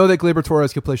 One, they know that Gleyber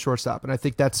Torres can play shortstop, and I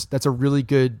think that's a really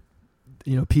good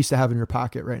piece to have in your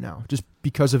pocket right now, just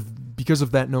because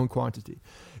of that known quantity.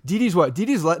 Didi's what?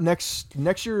 Didi's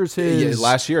next year is his... Yeah,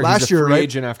 last year. He's a free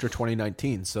agent after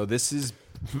 2019, so this is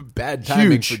bad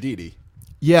timing for Didi.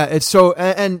 Yeah, it's so,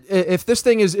 and if this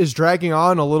thing is dragging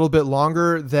on a little bit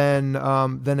longer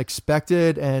than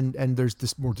expected, and there's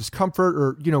this more discomfort,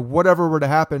 or whatever were to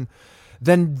happen,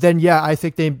 then yeah, I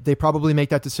think they probably make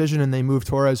that decision and they move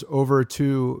Torres over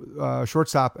to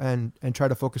shortstop and try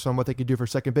to focus on what they could do for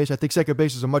second base. I think second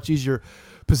base is a much easier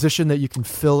position that you can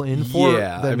fill in for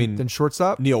than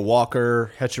shortstop. Neil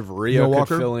Walker, Hechavarria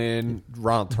could fill in,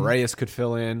 Ronald Torreyes could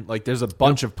fill in. Like, there's a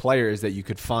bunch of players that you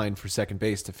could find for second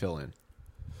base to fill in.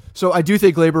 So I do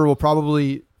think Gleyber will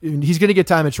probably, he's going to get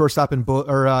time at shortstop in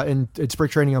spring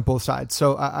training on both sides.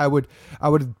 So I would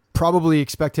probably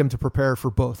expect him to prepare for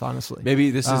both, honestly.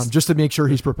 Maybe this is just to make sure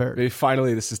he's prepared. Maybe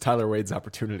finally this is Tyler Wade's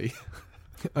opportunity.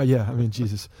 Yeah, I mean,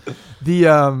 Jesus.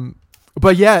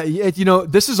 But yeah,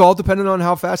 this is all dependent on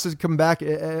how fast it's coming back,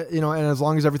 and as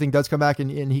long as everything does come back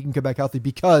and he can come back healthy,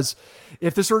 because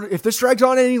if this drags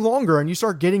on any longer and you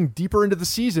start getting deeper into the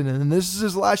season and this is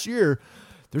his last year,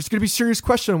 there's going to be serious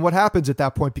question on what happens at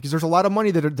that point, because there's a lot of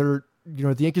money that the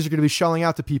Yankees are going to be shelling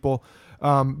out to people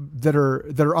that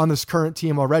are on this current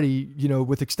team already,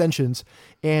 with extensions.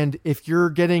 And if you're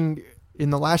getting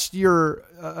in the last year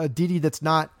a Didi that's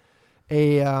not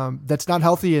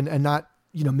healthy and not,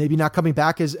 maybe not coming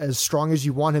back as strong as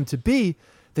you want him to be,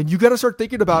 then you got to start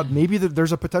thinking about maybe that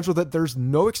there's a potential that there's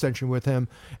no extension with him,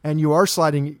 and you are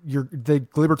sliding the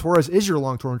Gleyber Torres is your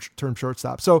long-term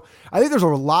shortstop. So I think there's a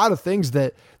lot of things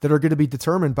that are going to be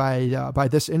determined by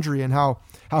this injury and how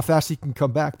fast he can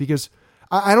come back, because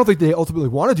I don't think they ultimately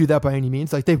want to do that by any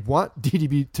means. Like, they want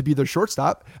Didi to be their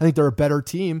shortstop. I think they're a better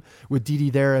team with Didi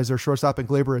there as their shortstop and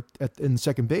Gleyber in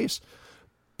second base.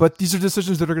 But these are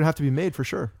decisions that are going to have to be made for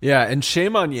sure. Yeah, and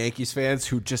shame on Yankees fans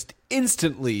who just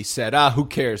instantly said, who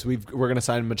cares? We're going to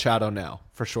sign Machado now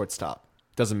for shortstop.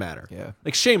 Doesn't matter. Yeah.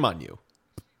 Like, shame on you.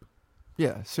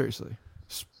 Yeah, seriously.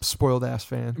 Spoiled ass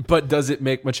fan. But does it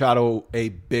make Machado a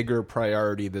bigger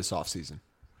priority this offseason?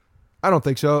 I don't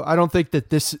think so. I don't think that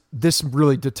this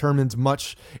really determines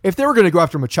much. If they were going to go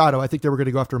after Machado, I think they were going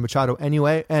to go after Machado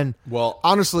anyway. And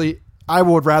honestly, I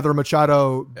would rather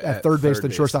Machado at third base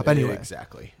than shortstop anyway.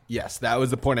 Exactly. Yes, that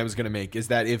was the point I was going to make, is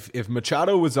that if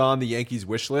Machado was on the Yankees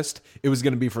wish list, it was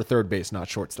going to be for third base, not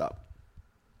shortstop.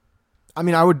 I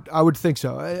mean, I would think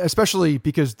so, especially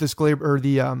because this Gleyber, or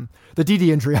the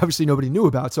Didi injury, obviously nobody knew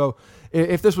about. So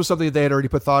if this was something that they had already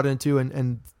put thought into,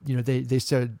 and they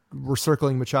said we're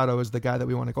circling Machado as the guy that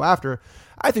we want to go after,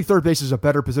 I think third base is a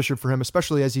better position for him,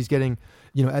 especially as he's getting,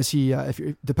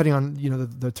 depending on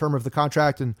the term of the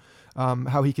contract and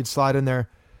how he can slide in there.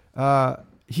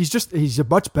 He's a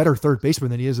much better third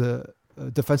baseman than he is a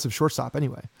defensive shortstop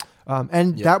anyway,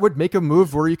 that would make a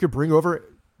move where you could bring over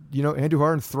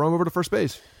Andujar and throw him over to first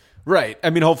base. Right. I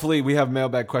mean, hopefully we have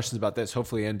mailbag questions about this.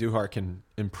 Hopefully Andujar can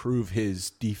improve his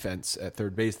defense at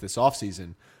third base this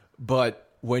offseason. But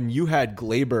when you had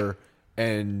Gleyber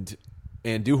and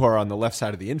Andujar on the left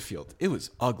side of the infield, it was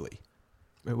ugly.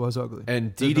 It was ugly.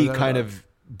 And Didi kind of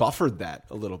buffered that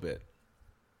a little bit.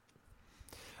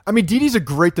 I mean, Didi's a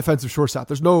great defensive shortstop.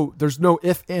 There's no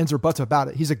ifs, ands, or buts about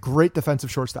it. He's a great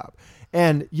defensive shortstop.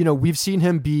 And, we've seen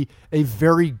him be a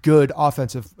very good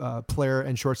offensive player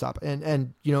and shortstop.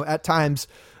 And at times,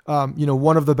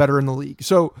 one of the better in the league.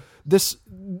 So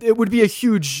it would be a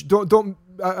huge, I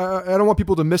don't want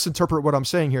people to misinterpret what I'm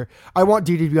saying here. I want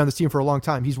Didi to be on this team for a long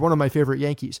time. He's one of my favorite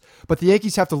Yankees. But the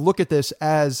Yankees have to look at this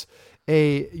as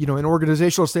an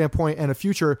organizational standpoint and a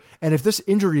future. And if this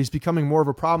injury is becoming more of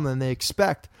a problem than they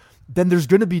expect, then there's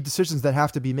going to be decisions that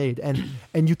have to be made.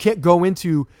 And you can't go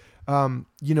into,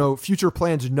 future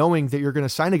plans knowing that you're going to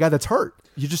sign a guy that's hurt.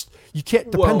 You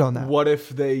can't depend on that. What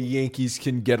if the Yankees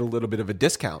can get a little bit of a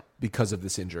discount because of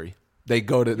this injury?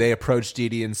 They approach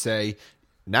Didi and say,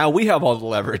 now we have all the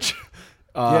leverage.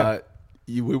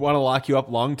 We want to lock you up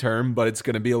long term, but it's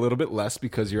going to be a little bit less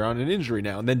because you're on an injury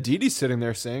now. And then Didi's sitting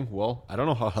there saying, well, I don't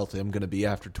know how healthy I'm going to be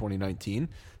after 2019,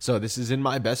 so this is in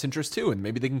my best interest too. And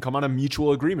maybe they can come on a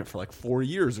mutual agreement for like 4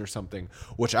 years or something,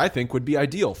 which I think would be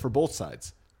ideal for both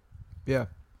sides. Yeah.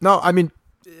 No, I mean,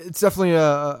 it's definitely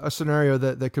a scenario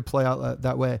that could play out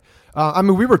that way.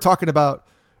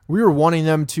 We were wanting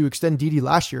them to extend Didi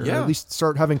last year, or at least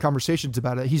start having conversations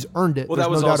about it. He's earned it. Well,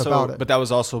 There's no doubt about it. But that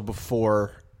was also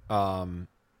before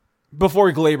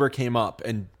Glaber came up,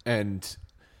 and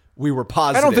we were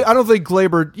positive. I don't think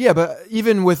Glaber. Yeah, but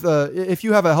even with if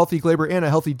you have a healthy Glaber and a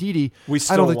healthy Didi,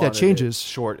 I don't think that changes.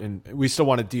 Short, and we still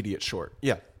wanted Didi at short.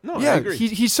 Yeah. No, yeah, I agree.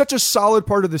 He's such a solid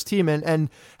part of this team, and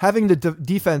having the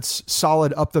defense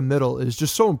solid up the middle is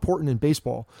just so important in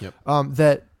baseball. Yep.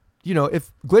 That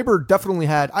if Glaber definitely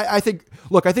had, I think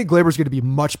Glaber's going to be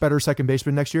much better second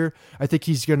baseman next year. I think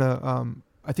he's going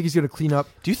to clean up.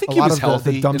 Do you think he was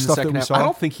healthy the dumb in stuff the second that we half? saw? I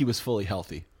don't think he was fully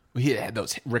healthy. He had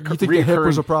those You think the hip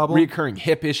was a problem? Recurring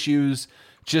hip issues.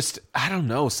 Just, I don't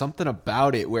know, something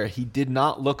about it where he did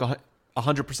not look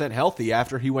 100% healthy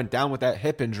after he went down with that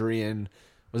hip injury in,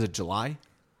 was it July?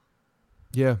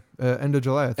 Yeah, end of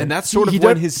July, I think. And that's sort of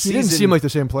when his season... He didn't seem like the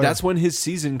same player. That's when his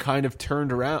season kind of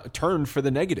turned for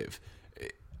the negative.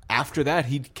 After that,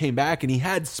 he came back and he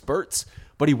had spurts,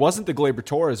 but he wasn't the Glaber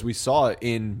Torres we saw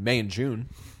in May and June.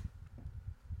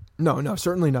 No,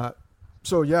 certainly not.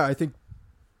 So, yeah, I think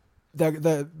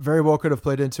that very well could have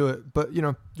played into it. But,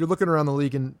 you're looking around the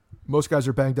league and most guys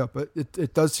are banged up. But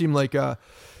it does seem like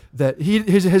that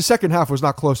his second half was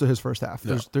not close to his first half.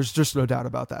 No. There's just no doubt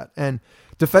about that. And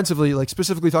defensively, like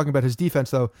specifically talking about his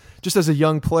defense, though, just as a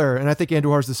young player, and I think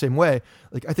Andujar's the same way.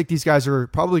 Like I think these guys are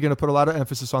probably going to put a lot of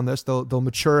emphasis on this. They'll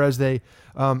mature as they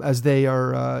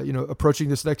are approaching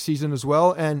this next season as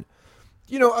well. And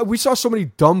we saw so many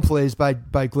dumb plays by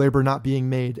Glaber not being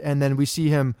made, and then we see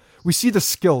the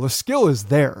skill. The skill is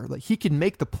there. Like he can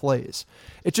make the plays.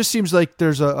 It just seems like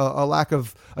there's a lack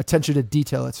of attention to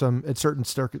detail at certain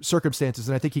circumstances,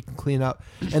 and I think he can clean up.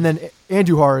 And then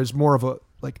Andujar is more of a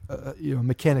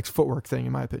mechanics footwork thing,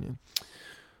 in my opinion.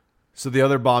 So the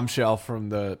other bombshell from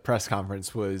the press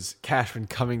conference was Cashman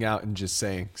coming out and just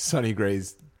saying Sonny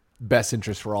Gray's best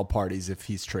interest for all parties if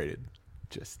he's traded.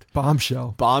 Just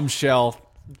bombshell,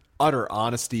 utter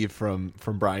honesty from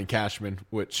Brian Cashman,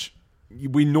 which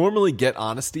we normally get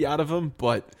honesty out of him,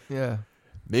 but yeah,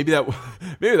 maybe that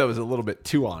was a little bit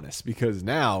too honest, because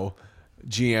now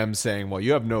GM saying, well,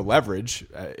 you have no leverage.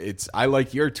 I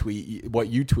like your tweet, what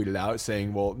you tweeted out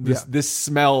saying, well, this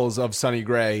smells of Sonny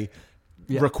Gray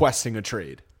requesting a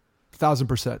trade.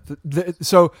 1,000%.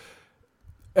 So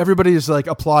everybody is like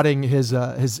applauding his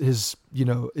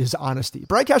honesty.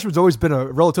 Brian Cashman's always been a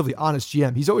relatively honest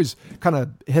GM. He's always kind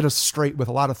of hit us straight with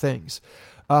a lot of things.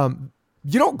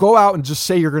 You don't go out and just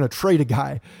say you're going to trade a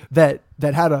guy that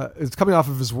is coming off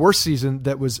of his worst season,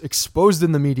 that was exposed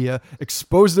in the media,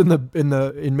 exposed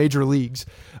in major leagues,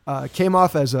 came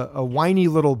off as a whiny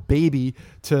little baby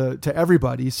to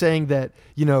everybody, saying that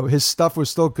his stuff was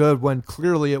still good when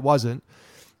clearly it wasn't.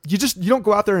 You don't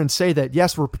go out there and say that,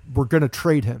 yes, we're going to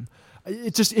trade him.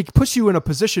 It puts you in a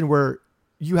position where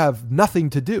you have nothing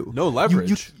to do. No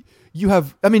leverage. You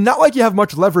have, not like you have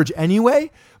much leverage anyway,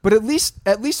 but at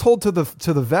least hold to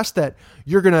the vest that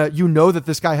you're going to, that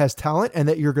this guy has talent and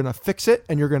that you're going to fix it,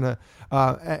 and you're going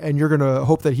to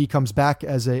hope that he comes back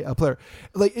as a player.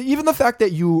 Like even the fact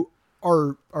that you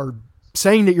are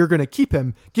saying that you're going to keep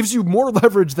him gives you more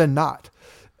leverage than not.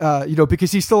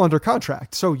 Because he's still under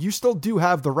contract. So you still do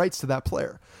have the rights to that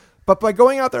player. But by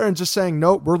going out there and just saying,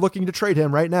 no, we're looking to trade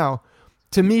him right now,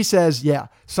 to me says, yeah,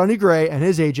 Sonny Gray and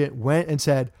his agent went and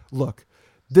said, look,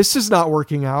 this is not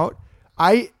working out.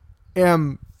 I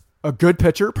am a good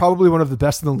pitcher, probably one of the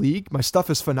best in the league. My stuff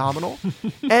is phenomenal.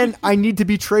 And I need to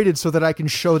be traded so that I can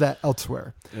show that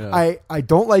elsewhere. Yeah. I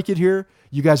don't like it here.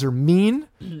 You guys are mean.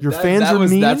 Your fans are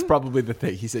mean. That's probably the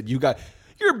thing. He said, you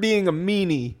You're being a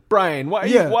meanie, Brian. Why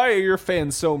are your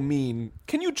fans so mean?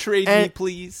 Can you trade me,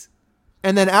 please?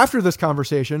 And then after this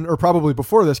conversation, or probably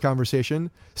before this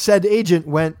conversation, said agent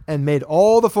went and made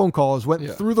all the phone calls, went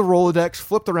through the Rolodex,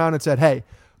 flipped around and said, hey,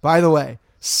 by the way,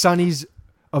 Sonny's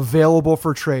available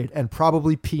for trade and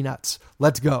probably peanuts.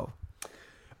 Let's go.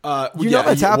 You know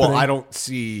that's happening. Well, I don't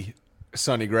see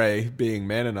Sonny Gray being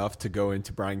man enough to go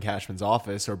into Brian Cashman's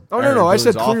office or I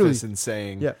said clearly office and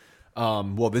saying,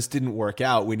 well, this didn't work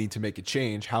out. We need to make a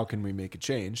change. How can we make a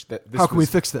change? How can we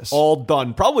fix this? All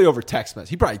done probably over text message.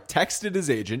 He probably texted his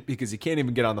agent because he can't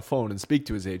even get on the phone and speak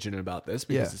to his agent about this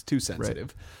because it's too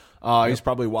sensitive. Right. He's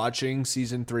probably watching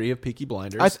season 3 of Peaky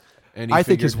Blinders. I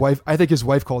think his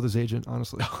wife called his agent,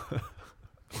 honestly.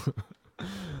 Okay.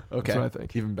 That's what I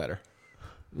think. Even better.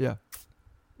 Yeah.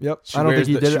 Yep. She I don't think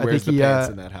he did it. I think he pants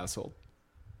in that household.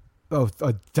 Oh,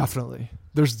 definitely.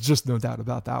 There's just no doubt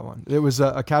about that one. It was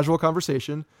a casual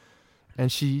conversation,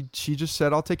 and she just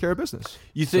said, "I'll take care of business."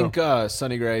 You think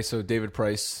Sonny Gray? So David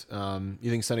Price. You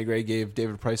think Sonny Gray gave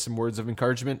David Price some words of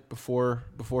encouragement before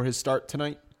his start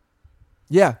tonight?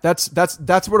 Yeah, that's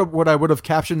what I would have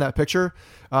captioned that picture.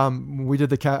 We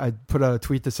did I put a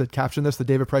tweet that said, "Caption this." The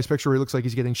David Price picture where he looks like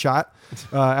he's getting shot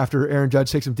after Aaron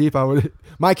Judge takes him deep.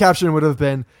 My caption would have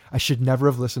been, "I should never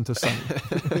have listened to Sonny."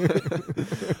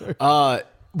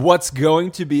 What's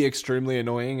going to be extremely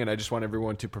annoying, and I just want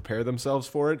everyone to prepare themselves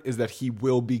for it, is that he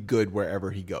will be good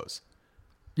wherever he goes.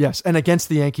 Yes, and against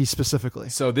the Yankees specifically.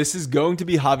 So this is going to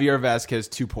be Javier Vazquez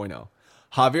 2.0.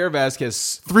 Javier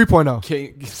Vazquez 3.0.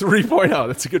 3.0.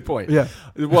 That's a good point. Yeah.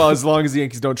 Well, as long as the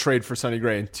Yankees don't trade for Sonny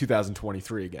Gray in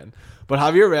 2023 again. But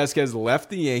Javier Vazquez left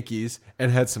the Yankees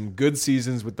and had some good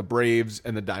seasons with the Braves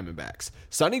and the Diamondbacks.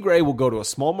 Sonny Gray will go to a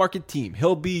small market team.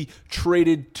 He'll be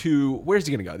traded to, where's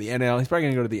he going to go? The NL? He's probably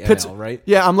going to go to the NL, right?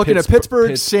 Yeah, I'm looking at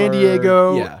Pittsburgh, San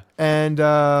Diego, and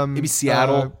maybe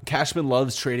Seattle. Cashman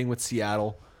loves trading with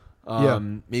Seattle.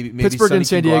 Maybe Pittsburgh Sonny and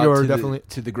San Diego are definitely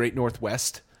to the Great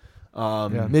Northwest.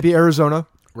 Maybe Arizona.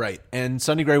 Right. And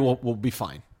Sonny Gray will be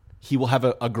fine. He will have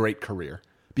a great career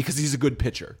because he's a good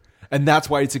pitcher. And that's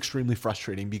why it's extremely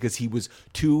frustrating because he was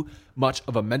too much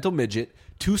of a mental midget,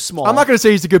 too small. I'm not going to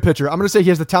say he's a good pitcher. I'm going to say he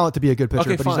has the talent to be a good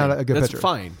pitcher, but fine. he's not a good pitcher. That's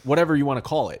fine. Whatever you want to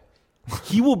call it.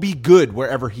 He will be good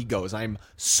wherever he goes. I'm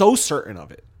so certain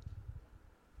of it.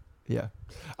 Yeah.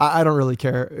 I don't really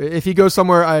care. If he goes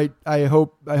somewhere, I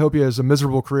hope he has a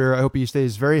miserable career. I hope he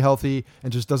stays very healthy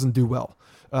and just doesn't do well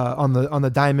on the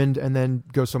diamond and then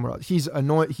goes somewhere else. He's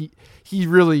annoying. He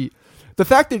really, the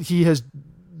fact that he has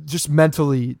just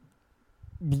mentally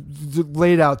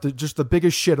laid out just the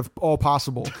biggest shit of all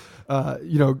possible,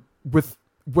 with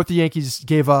what the Yankees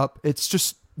gave up, it's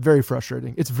just very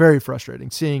frustrating. It's very frustrating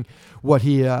seeing what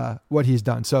he's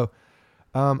done. So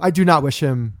I do not wish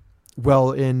him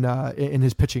well in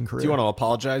his pitching career. Do you want to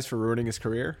apologize for ruining his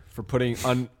career, for putting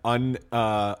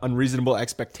unreasonable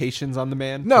expectations on the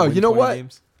man? No, you know what?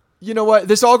 Games? You know what?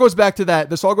 This all goes back to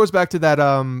that.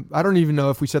 I don't even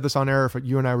know if we said this on air, if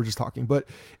you and I were just talking, but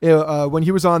when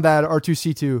he was on that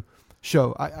R2C2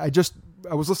 show, I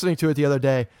was listening to it the other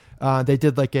day. They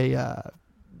did like a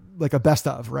best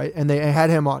of, right? And they had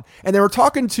him on, and they were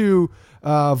talking to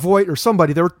Voight or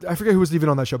somebody. I forget who was even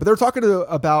on that show, but they were talking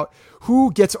about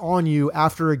who gets on you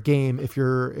after a game if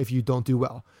you don't do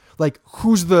well. Like,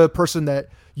 who's the person that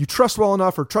you trust well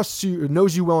enough or trusts you or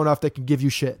knows you well enough that can give you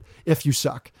shit if you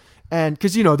suck. And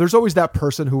because, there's always that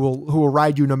person who will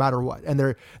ride you no matter what. And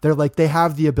they're like, they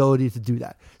have the ability to do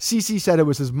that. CC said it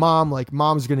was his mom, like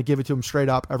mom's going to give it to him straight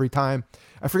up every time.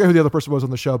 I forget who the other person was on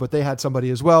the show, but they had somebody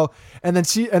as well. And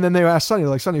then they asked Sonny,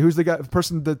 like, Sonny, who's the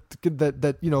person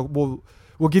that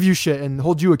will give you shit and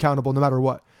hold you accountable no matter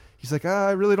what? He's like,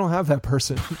 I really don't have that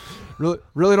person.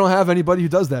 really don't have anybody who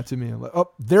does that to me. I'm like,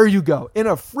 oh, there you go. In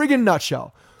a friggin'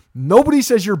 nutshell. Nobody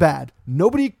says you're bad.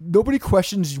 Nobody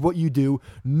questions what you do.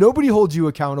 Nobody holds you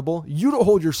accountable. You don't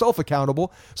hold yourself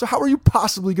accountable. So how are you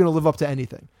possibly going to live up to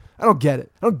anything? I don't get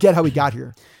it. I don't get how he got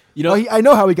here. I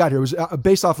know how he got here. It was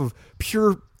based off of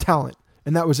pure talent,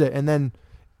 and that was it. And then,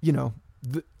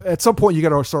 at some point you got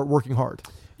to start working hard.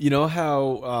 You know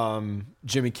how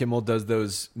Jimmy Kimmel does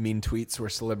those mean tweets where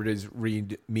celebrities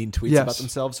read mean tweets about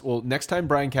themselves? Well, next time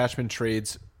Brian Cashman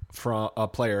trades for a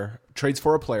player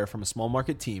from a small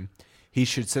market team, he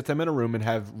should sit them in a room and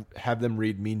have them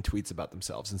read mean tweets about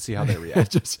themselves and see how they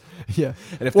react. And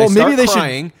if they start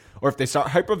crying or if they start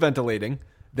hyperventilating,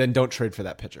 then don't trade for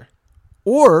that pitcher.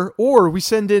 Or we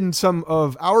send in some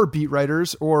of our beat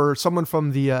writers or someone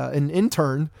from an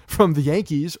intern from the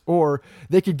Yankees, or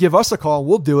they could give us a call.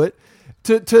 We'll do it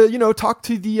to talk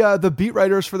to the beat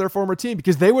writers for their former team,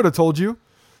 because they would have told you.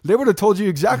 They would have told you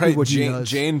exactly Right, what he does.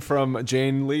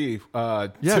 Jane Lee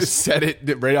Yes. just said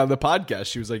it right on the podcast.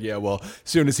 She was like, yeah, well, as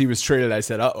soon as he was traded, I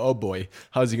said, oh boy,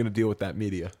 how's he going to deal with that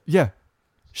media? Yeah.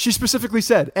 She specifically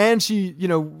said, and she,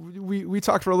 we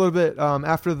talked for a little bit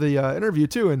after the interview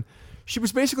too, and she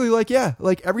was basically like, yeah,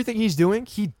 like everything he's doing,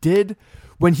 he did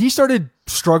when he started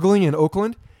struggling in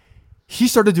Oakland, he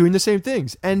started doing the same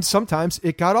things, and sometimes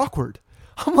it got awkward.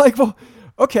 I'm like, well,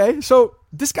 okay, so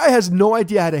this guy has no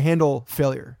idea how to handle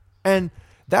failure, and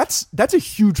that's a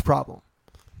huge problem.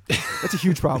 That's a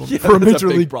huge problem for a major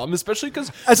league problem, especially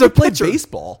because as you a play pitcher.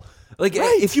 baseball. Like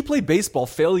Right. if you play baseball,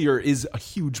 failure is a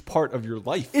huge part of your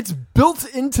life. It's built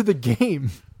into the game.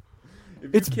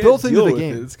 If It's you can't built into deal the with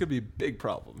game. It's gonna be big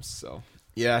problems. So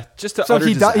yeah, just to So utter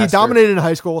he disaster. dominated in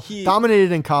high school, He-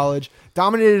 dominated in college,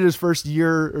 dominated his first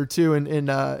year or two in and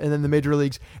then the major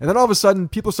leagues, and then all of a sudden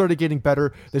people started getting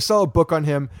better. They saw a book on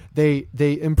him. They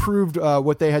improved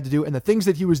what they had to do, and the things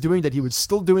that he was doing that he was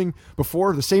still doing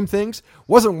before, the same things,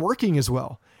 wasn't working as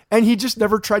well, and he just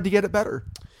never tried to get it better.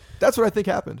 That's what I think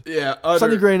happened. Yeah,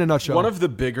 Sonny Gray in a nutshell. One of the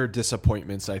bigger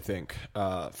disappointments, I think,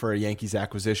 for a Yankees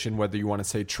acquisition, whether you want to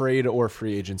say trade or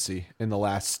free agency, in the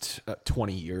last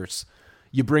 20 years.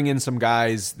 You bring in some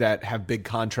guys that have big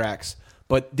contracts,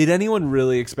 but did anyone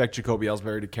really expect Jacoby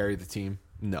Ellsbury to carry the team?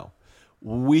 No.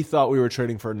 We thought we were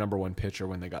trading for a number one pitcher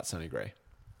when they got Sonny Gray.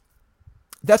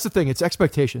 That's the thing. It's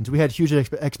expectations. We had huge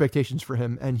expectations for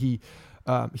him, and he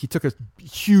took a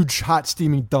huge, hot,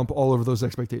 steaming dump all over those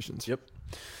expectations. Yep.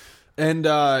 And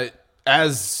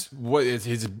as what is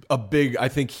he's a big, I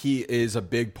think he is a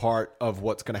big part of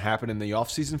what's going to happen in the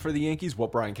offseason for the Yankees.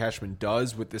 What Brian Cashman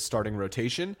does with this starting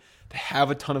rotation, they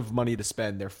have a ton of money to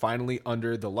spend. They're finally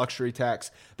under the luxury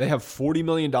tax. They have $40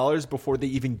 million before they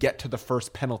even get to the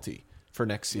first penalty for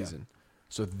next season. Yeah.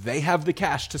 So they have the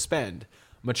cash to spend.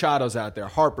 Machado's out there,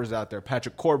 Harper's out there,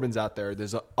 Patrick Corbin's out there.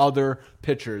 There's other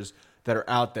pitchers that are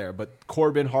out there, but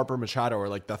Corbin, Harper, Machado are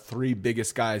like the three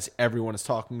biggest guys everyone is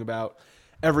talking about.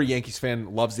 Every Yankees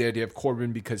fan loves the idea of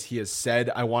Corbin because he has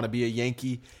said, I want to be a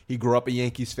Yankee. He grew up a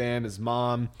Yankees fan. His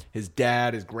mom, his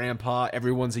dad, his grandpa,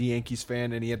 everyone's a Yankees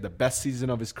fan, and he had the best season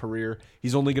of his career.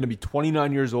 He's only going to be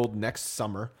 29 years old next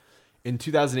summer. In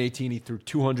 2018, he threw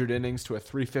 200 innings to a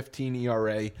 3.15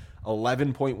 ERA,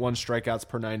 11.1 strikeouts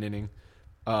per 9 inning,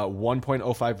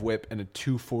 1.05 whip, and a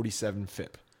 2.47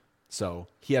 FIP. So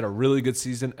he had a really good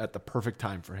season at the perfect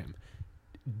time for him.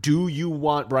 Do you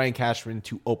want Brian Cashman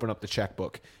to open up the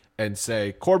checkbook and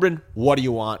say, Corbin, what do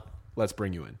you want? Let's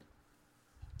bring you in.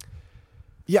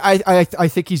 Yeah, I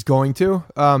think he's going to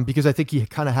because I think he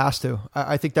kind of has to.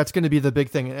 I think that's going to be the big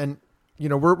thing. And,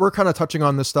 we're kind of touching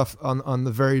on this stuff on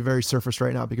the very, very surface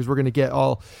right now because we're going to get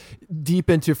all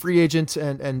deep into free agents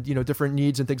and different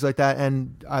needs and things like that.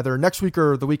 And either next week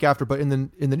or the week after, but in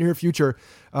the near future,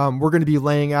 we're going to be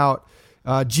laying out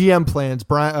GM plans.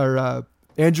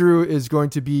 Andrew is going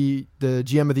to be the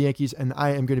GM of the Yankees, and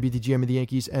I am going to be the GM of the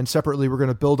Yankees. And separately, we're going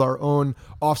to build our own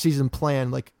offseason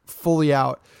plan, like fully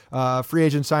out. Free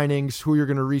agent signings, who you're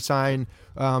going to re-sign,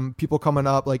 people coming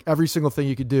up, like every single thing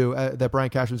you could do that Brian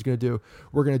Cashman is going to do,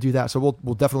 we're going to do that. So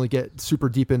we'll definitely get super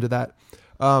deep into that.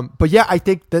 But yeah, I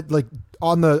think that like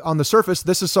on the surface,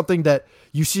 this is something that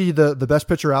you see the best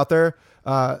pitcher out there,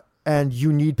 and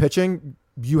you need pitching.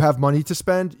 You have money to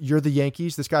spend. You're the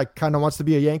Yankees. This guy kind of wants to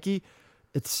be a Yankee.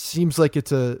 It seems like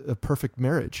it's a perfect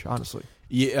marriage, honestly.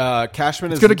 Yeah,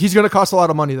 Cashman he's going to cost a lot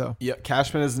of money, though. Yeah,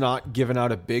 Cashman has not given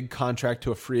out a big contract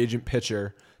to a free agent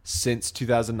pitcher since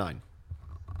 2009.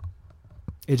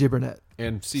 AJ Burnett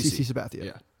and CC Sabathia.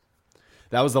 Yeah,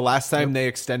 that was the last time they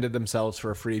extended themselves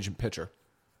for a free agent pitcher.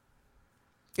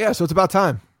 Yeah, so it's about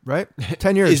time, right?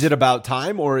 10 years. Is it about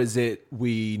time, or is it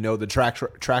we know the track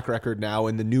record now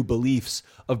and the new beliefs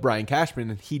of Brian Cashman,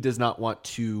 and he does not want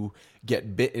to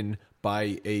get bitten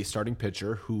by a starting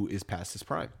pitcher who is past his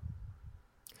prime?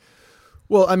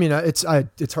 Well, I mean, it's hard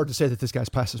to say that this guy's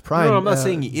past his prime. No, I'm not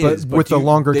saying he is, but with the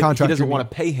longer contract, he doesn't want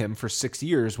to pay him for 6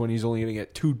 years when he's only going to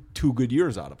get two good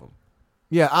years out of him.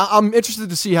 Yeah, I'm interested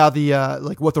to see how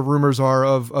the what the rumors are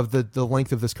of the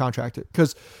length of this contract,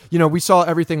 because we saw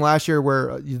everything last year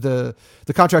where the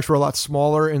contracts were a lot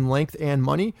smaller in length and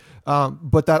money,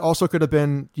 but that also could have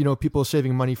been people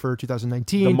saving money for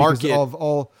 2019. The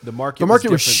market the market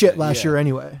was shit last year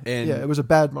anyway. And, it was a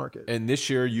bad market. And this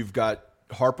year you've got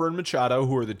Harper and Machado,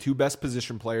 who are the two best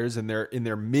position players, and they're in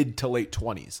their mid to late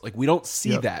 20s. Like, we don't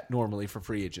see that normally for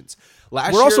free agents.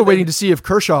 We're also waiting to see if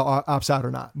Kershaw opts out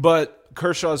or not. But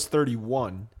Kershaw's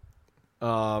 31.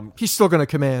 He's still going to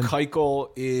command.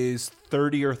 Keuchel is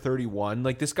 30 or 31.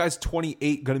 Like, this guy's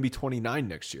 28, going to be 29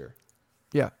 next year.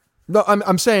 Yeah. No,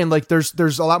 I'm saying like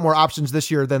there's a lot more options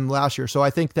this year than last year. So I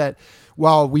think that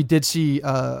while we did see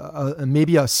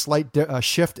maybe a slight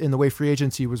shift in the way free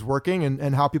agency was working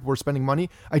and how people were spending money,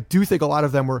 I do think a lot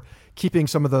of them were keeping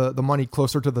some of the money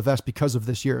closer to the vest because of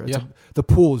this year. The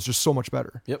pool is just so much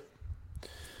better. Yep.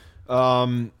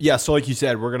 So like you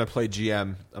said, we're gonna play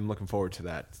GM. I'm looking forward to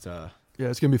that.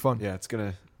 It's gonna be fun. Yeah, it's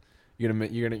gonna you're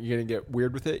gonna get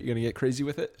weird with it. You're gonna get crazy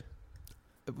with it.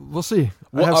 We'll see.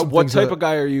 What type of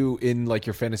guy are you in, like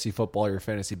your fantasy football or your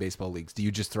fantasy baseball leagues? Do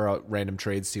you just throw out random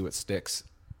trades, see what sticks?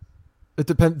 It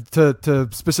depends to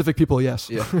specific people. Yes.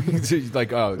 Yeah. Like,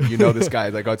 this guy.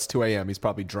 Like, it's 2 a.m. He's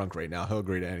probably drunk right now. He'll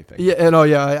agree to anything. Yeah. And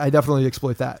I definitely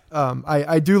exploit that.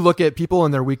 I do look at people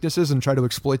and their weaknesses and try to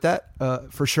exploit that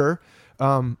for sure.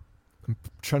 I'm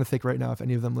trying to think right now if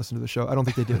any of them listen to the show. I don't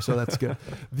think they do, so that's good.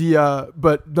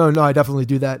 But no, I definitely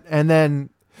do that. And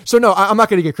then. So no, I'm not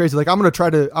going to get crazy. Like I'm going to try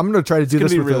to do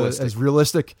this with as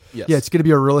realistic. Yes. Yeah, it's going to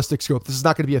be a realistic scope. This is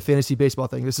not going to be a fantasy baseball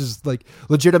thing. This is like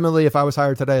legitimately, if I was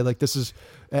hired today, like this is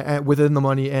within the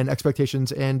money and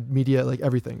expectations and media, like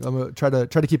everything. I'm going to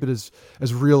try to keep it as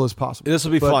real as possible. This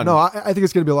will be fun. No, I think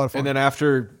it's going to be a lot of fun. And then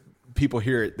after people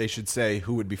hear it, they should say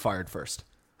who would be fired first.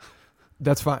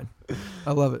 That's fine.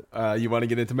 I love it. You want to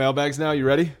get into mailbags now? You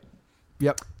ready?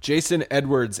 Yep. Jason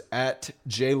Edwards at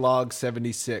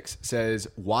JLog76 says,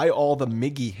 "Why all the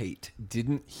Miggy hate?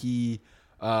 Didn't he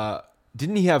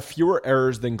have fewer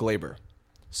errors than Glaber?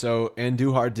 So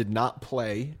Andujar did not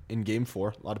play in Game 4.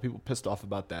 A lot of people pissed off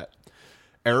about that.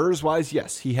 Errors wise,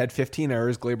 yes, he had 15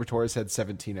 errors. Glaber Torres had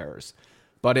 17 errors.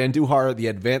 But Andujar, the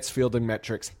advanced fielding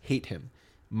metrics hate him.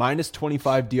 Minus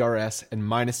 25 DRS and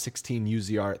minus 16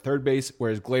 UZR at third base.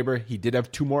 Whereas Glaber, he did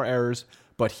have 2 more errors,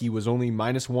 but he was only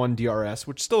minus 1 DRS,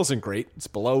 which still isn't great. It's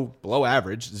below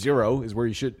average. 0 is where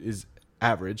is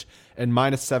average, and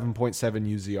minus 7.7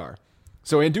 UZR.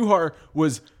 So Andujar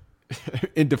was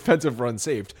in defensive runs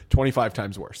saved 25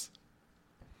 times worse.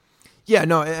 Yeah,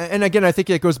 no, and again, I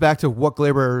think it goes back to what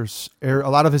Glaber's a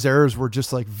lot of his errors were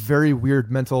just like very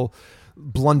weird mental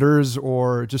blunders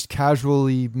or just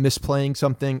casually misplaying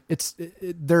something.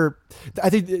 I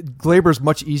think Glaber's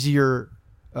much easier.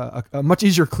 A much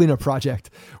easier cleanup project,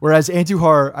 whereas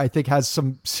Andujar, I think, has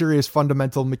some serious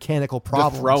fundamental mechanical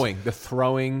problems. The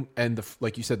throwing, and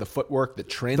like you said, the footwork, the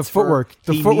transfer.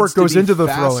 The footwork goes into the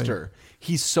throwing.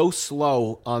 He's so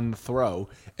slow on the throw.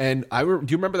 And do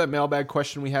you remember that mailbag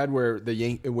question we had where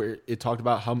where it talked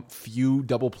about how few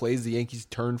double plays the Yankees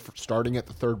turned for starting at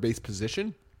the third base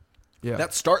position? Yeah,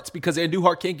 that starts because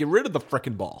Andujar can't get rid of the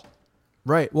frickin' ball.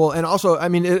 Right. Well, and also, I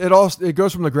mean, it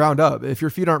goes from the ground up. If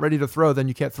your feet aren't ready to throw, then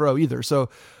you can't throw either. So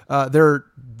there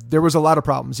was a lot of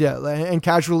problems. Yeah, and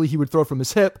casually he would throw from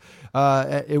his hip.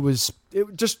 It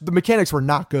just the mechanics were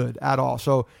not good at all.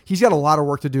 So he's got a lot of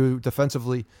work to do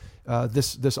defensively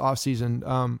this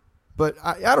offseason. But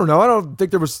I don't know. I don't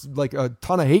think there was like a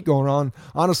ton of hate going on,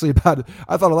 honestly, about it.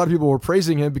 I thought a lot of people were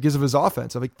praising him because of his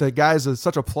offense. I think the guy is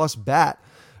such a plus bat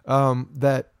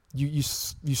that. You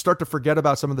start to forget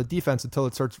about some of the defense until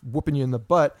it starts whooping you in the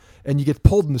butt and you get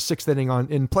pulled in the 6th inning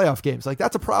in playoff games. Like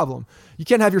that's a problem. You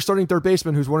can't have your starting third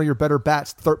baseman, who's one of your better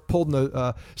bats, pulled in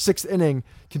the 6th inning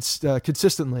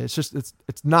consistently. It's just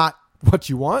it's not what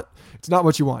you want. It's not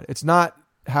what you want. It's not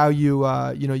how you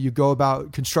you go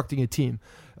about constructing a team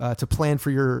to plan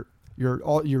for your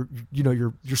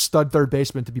stud third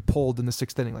baseman to be pulled in the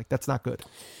 6th inning. Like that's not good.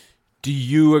 Do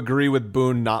you agree with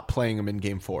Boone not playing him in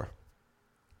Game 4?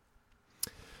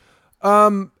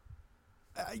 I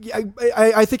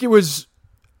think it was.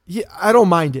 Yeah, I don't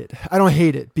mind it. I don't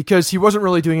hate it because he wasn't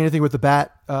really doing anything with the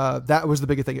bat. That was the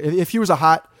biggest thing. If he was a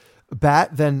hot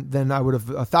bat, then I would have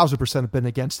 1,000% been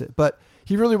against it. But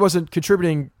he really wasn't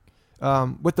contributing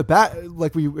with the bat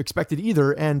like we expected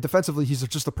either. And defensively, he's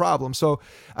just a problem. So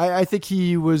I think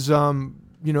he was,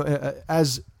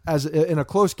 as in a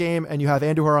close game, and you have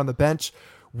Andujar on the bench.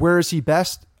 Where is he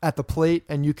best? At the plate,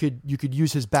 and you could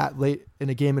use his bat late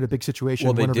in a game in a big situation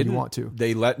whenever you want to.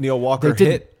 They let Neil Walker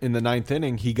hit in the 9th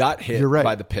inning. He got hit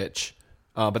by the pitch,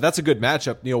 but that's a good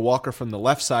matchup. Neil Walker from the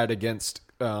left side against.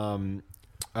 Well,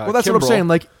 that's Kimbrel. what I'm saying.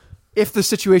 Like, if the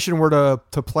situation were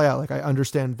to play out, like I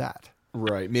understand that.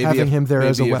 Right, maybe having him there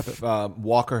as a weapon. If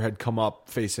Walker had come up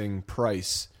facing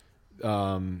Price,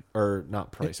 or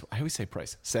not Price, I always say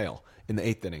Price, Sale in the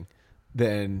 8th inning,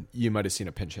 then you might have seen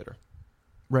a pinch hitter.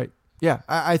 Right. Yeah,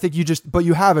 I think but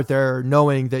you have it there,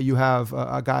 knowing that you have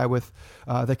a guy with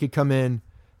that could come in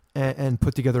and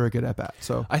put together a good at bat.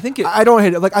 So I think I don't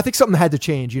hate it. Like I think something had to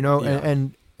change, Yeah.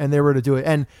 and they were to do it,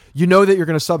 and you know that you're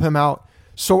going to sub him out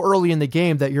so early in the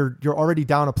game that you're already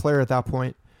down a player at that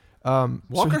point.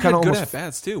 Walker had good at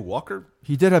bats too. Walker,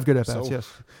 he did have good at bats. Yes.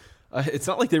 It's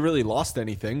not like they really lost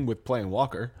anything with playing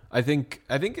Walker. I think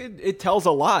it tells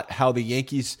a lot how the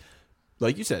Yankees,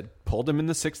 like you said, pulled him in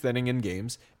the 6th inning in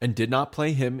games and did not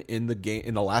play him in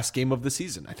the last game of the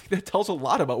season. I think that tells a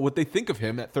lot about what they think of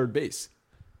him at third base.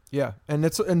 Yeah, and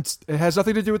it has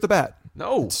nothing to do with the bat.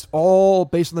 No, it's all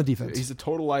based on the defense. He's a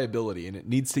total liability, and it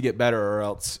needs to get better, or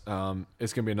else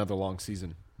it's going to be another long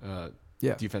season.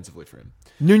 Defensively for him.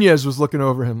 Nunez was looking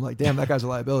over him like, damn, that guy's a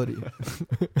liability.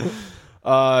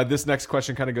 This next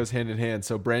question kind of goes hand in hand.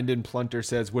 So Brandon Plunter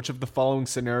says, which of the following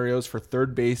scenarios for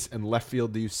third base and left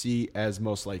field do you see as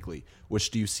most likely?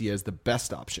 Which do you see as the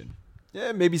best option?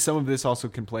 Yeah, maybe some of this also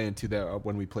can play into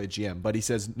when we play GM. But he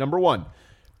says, number 1,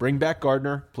 bring back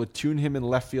Gardner, platoon him in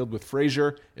left field with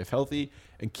Frazier, if healthy,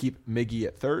 and keep Miggy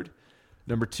at third.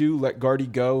 Number 2, let Gardy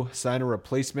go, sign a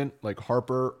replacement like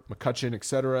Harper, McCutchen,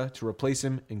 etc. to replace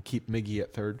him and keep Miggy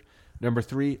at third. Number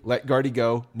 3, let Gardy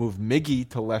go, move Miggy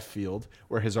to left field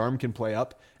where his arm can play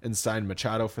up and sign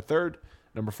Machado for third.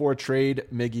 Number 4, trade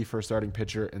Miggy for a starting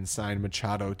pitcher and sign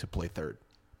Machado to play third.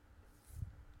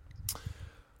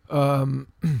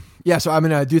 Yeah, so I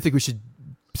mean, I do think we should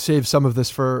save some of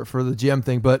this for the GM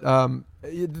thing, but we'll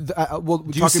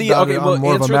talk about it on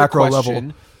more of a macro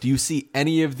level. Do you see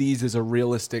any of these as a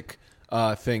realistic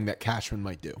thing that Cashman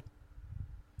might do?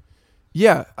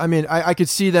 Yeah, I mean, I could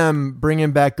see them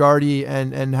bringing back Gardy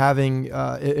and having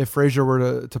if Frazier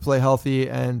were to play healthy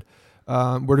and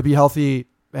were to be healthy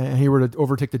and he were to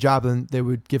overtake the job, then they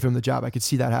would give him the job. I could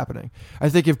see that happening. I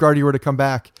think if Gardy were to come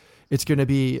back, it's going to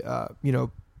be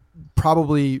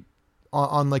probably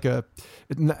on like they're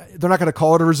not going to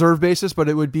call it a reserve basis, but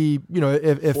it would be,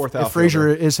 if Frazier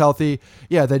is healthy,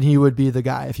 then he would be the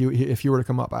guy if you were to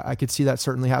come up. I could see that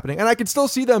certainly happening. And I could still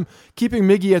see them keeping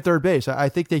Miggy at third base. I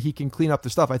think that he can clean up the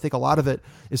stuff. I think a lot of it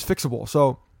is fixable.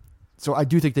 So I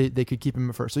do think they could keep him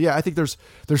at first. So yeah, I think there's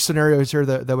scenarios here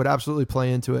that would absolutely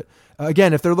play into it.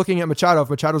 Again, if they're looking at Machado, if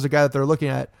Machado's a guy that they're looking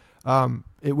at,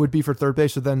 it would be for third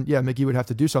base. So then, Miggy would have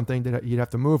to do something. He'd have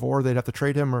to move, or they'd have to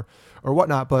trade him or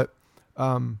whatnot. But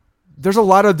there's a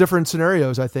lot of different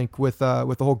scenarios, I think, with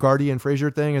the whole Gardy and Frazier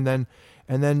thing, and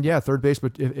then third base.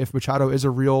 But if Machado is a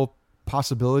real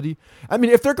possibility, I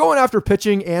mean, if they're going after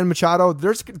pitching and Machado,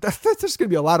 there's going to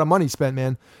be a lot of money spent,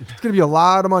 man. It's going to be a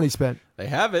lot of money spent. They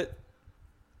have it.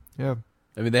 Yeah.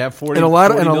 I mean, they have 40 and a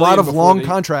lot of long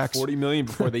contracts. $40 million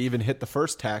before they even hit the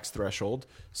first tax threshold.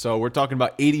 So we're talking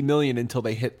about $80 million until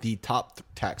they hit the top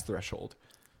tax threshold.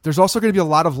 There's also going to be a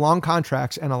lot of long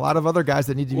contracts and a lot of other guys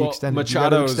that need to be extended.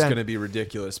 Machado is going to be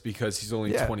ridiculous because he's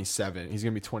only 27. He's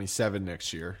going to be 27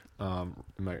 next year. Am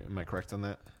I correct on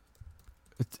that?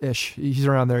 Ish. He's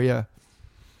around there, yeah.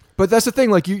 But that's the thing.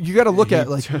 Like you got to look at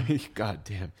like. God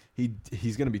damn.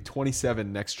 He's going to be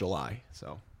 27 next July.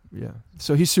 So. Yeah.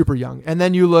 So he's super young. And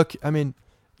then you look. I mean,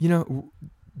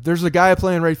 there's a guy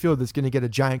playing right field that's going to get a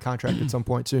giant contract at some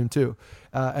point soon too,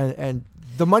 and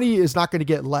the money is not going to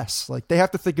get less. Like they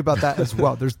have to think about that as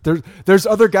well. There's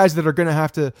other guys that are going to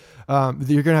have to that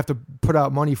you're going to have to put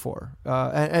out money for,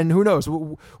 and who knows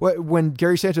when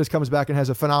Gary Sanchez comes back and has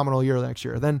a phenomenal year next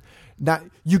year, then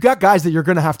you got guys that you're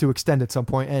going to have to extend at some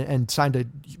point and sign to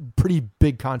pretty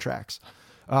big contracts.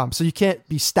 So you can't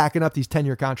be stacking up these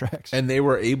 10-year contracts. And they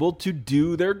were able to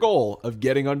do their goal of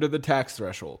getting under the tax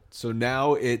threshold. So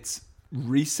now it's the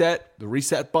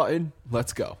reset button.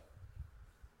 Let's go.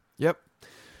 Yep.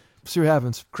 See what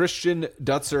happens. Christian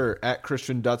Dutzer at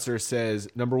Christian Dutzer says,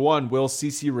 number 1, will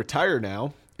CC retire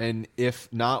now? And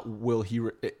if not, will he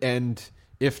retire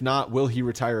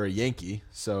a Yankee?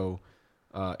 So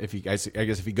I guess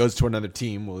if he goes to another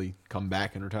team, will he come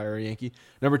back and retire a Yankee?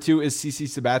 Number 2, is CC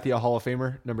Sabathia a Hall of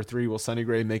Famer? Number 3, will Sonny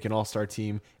Gray make an All-Star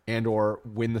team and or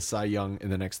win the Cy Young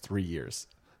in the next 3 years?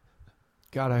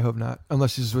 God, I hope not.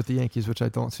 Unless he's with the Yankees, which I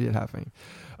don't see it happening.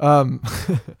 I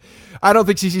don't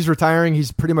think CC's retiring.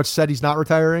 He's pretty much said he's not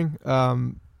retiring.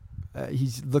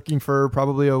 He's looking for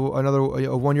probably another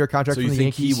 1-year contract from the Yankees. So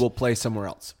you think he will play somewhere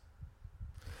else?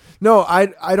 No,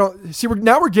 I don't see.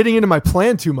 We're getting into my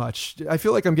plan too much. I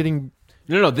feel like I'm getting.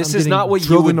 No. This is not what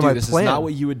you would do. This is not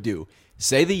what you would do.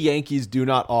 Say the Yankees do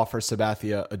not offer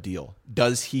Sabathia a deal.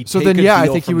 Does he take a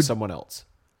deal from someone else?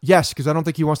 Yes, because I don't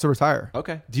think he wants to retire.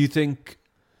 Okay. Do you think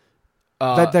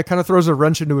that kind of throws a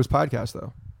wrench into his podcast,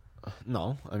 though?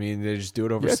 No, I mean they just do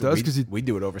it over. Yeah, it does because we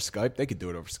do it over Skype. They could do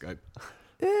it over Skype.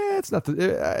 It's not.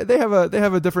 They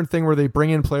have a different thing where they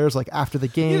bring in players like after the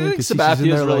game. You think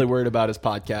Sabathia is really worried about his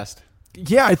podcast?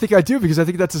 Yeah, I think I do because I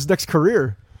think that's his next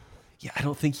career. Yeah, I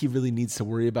don't think he really needs to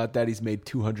worry about that. He's made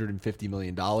 $250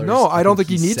 million. No, I don't think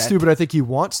he needs set. to, but I think he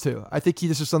wants to. I think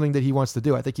this is something that he wants to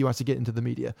do. I think he wants to get into the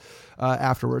media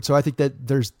afterwards. So I think that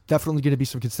there's definitely going to be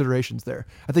some considerations there.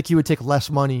 I think he would take less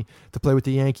money to play with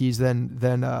the Yankees than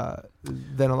a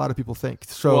lot of people think.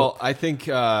 So, well, I think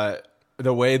the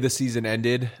way the season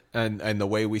ended and the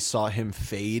way we saw him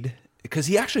fade, because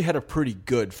he actually had a pretty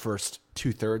good first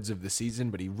 2/3 of the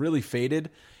season, but he really faded.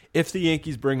 If the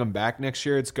Yankees bring him back next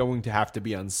year, it's going to have to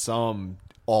be on some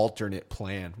alternate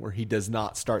plan where he does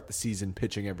not start the season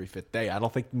pitching every fifth day. I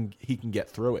don't think he can get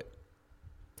through it.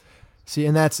 See,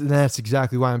 and that's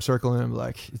exactly why I'm circling him.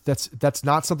 Like that's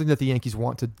not something that the Yankees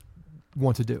want to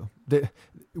do.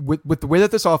 With the way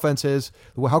that this offense is,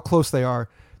 how close they are,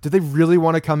 do they really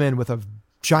want to come in with a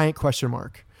giant question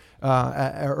mark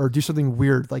or do something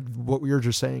weird like what we were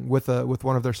just saying with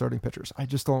one of their starting pitchers? I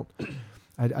just don't.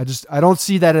 I don't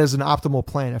see that as an optimal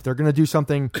plan. If they're going to do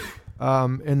something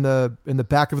in the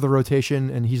back of the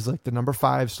rotation and he's like the number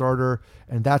 5 starter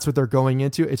and that's what they're going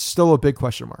into, it's still a big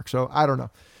question mark. So I don't know.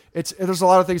 There's a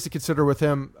lot of things to consider with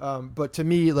him. But to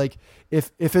me, like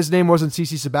if his name wasn't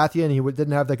CC Sabathia and he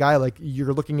didn't have the guy, like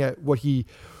you're looking at what he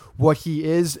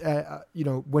is,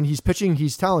 when he's pitching,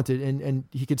 he's talented and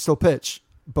he can still pitch,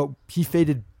 but he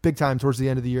faded big time towards the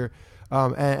end of the year.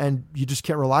 And you just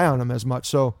can't rely on him as much.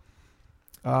 So,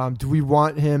 do we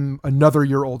want him another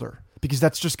year older? Because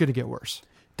that's just going to get worse.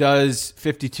 Does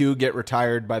 52 get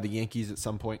retired by the Yankees at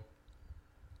some point?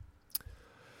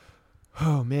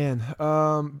 Oh man.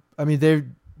 I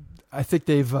mean, I think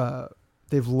they've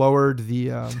lowered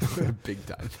the big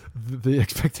time the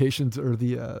expectations or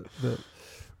the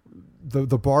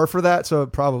bar for that. So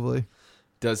probably.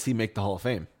 Does he make the Hall of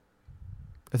Fame?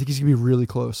 I think he's going to be really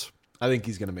close. I think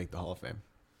he's going to make the Hall of Fame.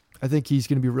 I think he's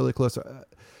going to be really close.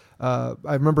 I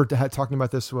remember talking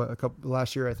about this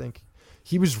last year. I think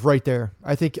he was right there.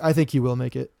 I think he will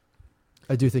make it.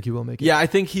 I do think he will make it. Yeah, I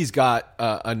think he's got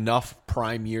enough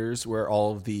prime years where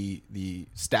all of the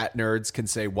stat nerds can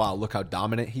say, "Wow, look how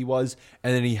dominant he was,"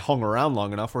 and then he hung around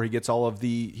long enough where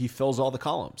he fills all the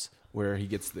columns where he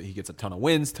gets a ton of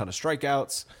wins, ton of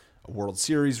strikeouts, a World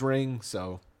Series ring.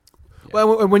 So, yeah.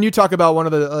 Well, when you talk about one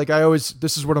of the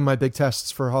this is one of my big tests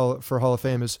for Hall of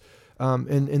Fame is.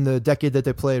 In the decade that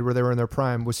they played where they were in their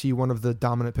prime, was he one of the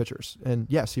dominant pitchers? And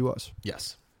yes, he was.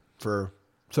 Yes. For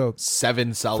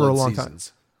 7 solid for a long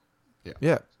seasons. Time.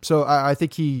 Yeah. So I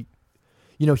think he's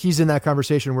in that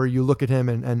conversation where you look at him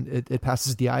and it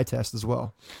passes the eye test as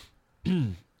well.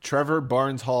 Trevor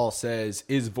Barnes Hall says,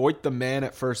 is Voit the man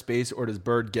at first base, or does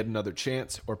Bird get another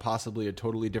chance, or possibly a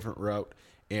totally different route,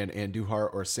 and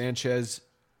Andujar or Sanchez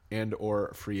and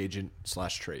or free agent /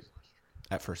 trade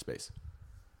at first base?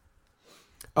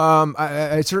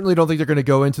 I certainly don't think they're going to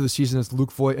go into the season as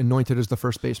Luke Voit anointed as the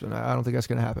first baseman. I don't think that's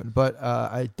going to happen, but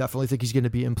I definitely think he's going to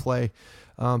be in play.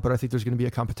 But I think there's going to be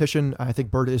a competition. I think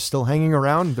Bird is still hanging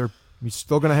around. He's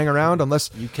still going to hang around unless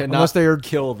they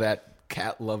kill that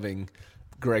cat-loving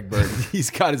Greg Bird. He's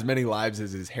got as many lives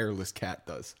as his hairless cat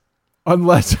does.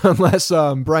 Unless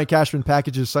Brian Cashman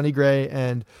packages Sonny Gray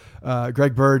and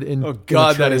Greg Bird in. Oh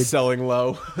God, that is selling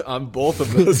low on both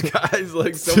of those guys.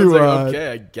 Like someone's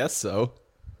okay, I guess so.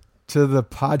 To the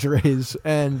Padres,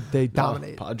 and they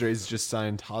dominate. Padres just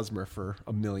signed Hosmer for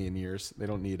 1 million years. They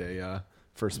don't need a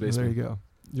first baseman. There you go.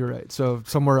 You're right. So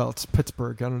somewhere else,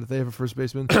 Pittsburgh. I don't know if they have a first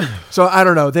baseman. So I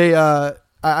don't know. They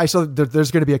I saw that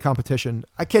there's going to be a competition.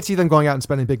 I can't see them going out and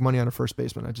spending big money on a first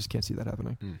baseman. I just can't see that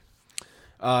happening.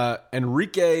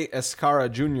 Enrique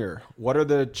Escara Jr., what are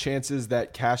the chances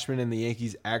that Cashman and the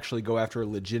Yankees actually go after a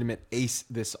legitimate ace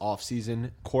this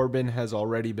offseason? Corbin has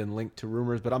already been linked to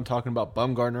rumors, but I'm talking about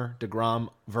Bumgarner, DeGrom,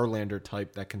 Verlander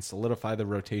type that can solidify the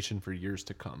rotation for years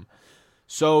to come.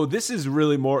 So this is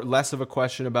really less of a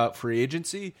question about free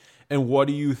agency. And what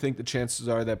do you think the chances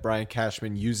are that Brian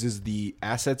Cashman uses the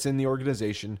assets in the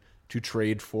organization to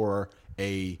trade for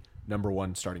a number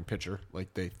 1 starting pitcher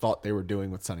like they thought they were doing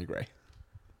with Sonny Gray?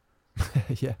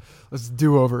 Yeah, let's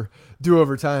do over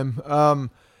time.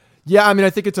 Yeah, I mean, I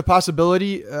think it's a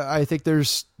possibility. I think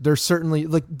there's certainly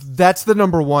that's the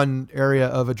number 1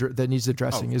 area that needs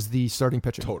addressing is the starting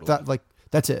pitching. Totally.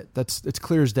 That's it. It's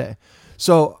clear as day.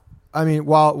 So I mean,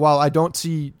 while I don't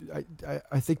see,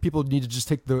 I think people need to just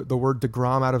take the word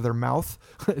DeGrom out of their mouth.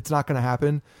 It's not going to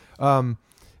happen. Bumgarner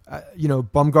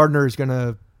is going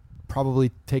to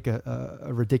probably take a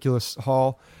ridiculous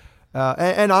haul.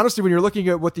 And honestly, when you're looking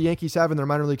at what the Yankees have in their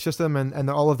minor league system and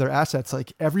all of their assets,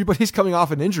 like everybody's coming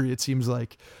off an injury, it seems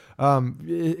like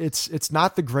it's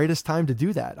not the greatest time to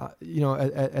do that,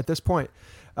 at this point.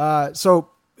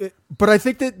 But I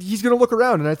think that he's going to look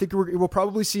around, and I think we'll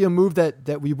probably see a move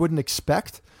that we wouldn't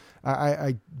expect.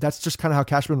 I that's just kind of how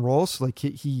Cashman rolls. Like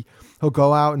he'll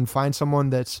go out and find someone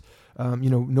that's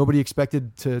nobody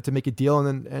expected to make a deal,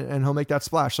 and he'll make that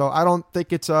splash. So I don't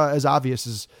think it's as obvious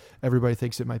as everybody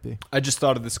thinks it might be. I just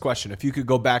thought of this question. If you could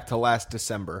go back to last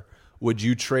December, would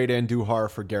you trade Andujar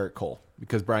for Garrett Cole?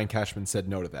 Because Brian Cashman said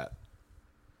no to that.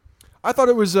 I thought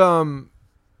it was it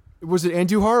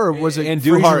Andujar or was it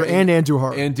Andujar Frazier and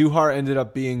Andujar? Andujar ended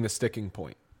up being the sticking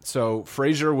point. So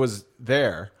Frazier was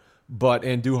there, but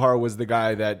Andujar was the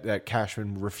guy that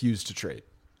Cashman refused to trade.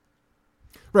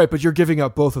 Right, but you're giving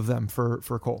up both of them for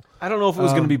Cole. I don't know if it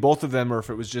was going to be both of them or if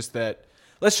it was just that.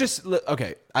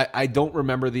 I don't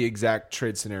remember the exact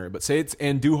trade scenario, but say it's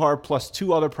Andujar plus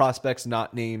 2 other prospects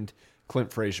not named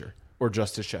Clint Frazier or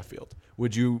Justice Sheffield.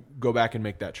 Would you go back and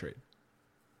make that trade?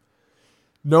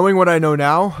 Knowing what I know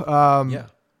now,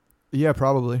 yeah,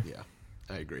 probably. Yeah,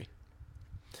 I agree.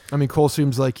 I mean, Cole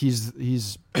seems like he's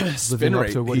living up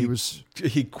to what he was.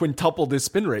 He quintupled his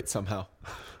spin rate somehow.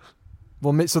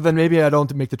 Well, so then maybe I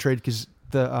don't make the trade because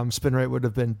the spin rate would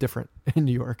have been different in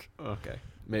New York. Okay,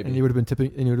 maybe. And he would have been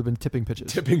tipping. And he would have been tipping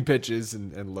pitches. Tipping pitches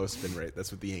and low spin rate.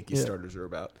 That's what the Yankees starters are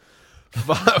about.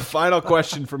 Final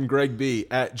question from Greg B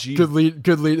at G. Good lead.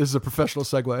 This is a professional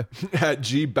segue. At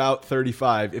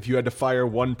GBout35. If you had to fire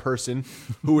one person,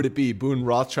 who would it be? Boone,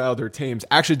 Rothschild, or Thames?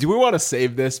 Actually, do we want to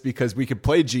save this because we could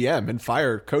play GM and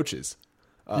fire coaches?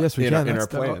 Yes, we can. In our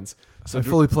plans. So I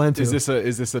fully plan to.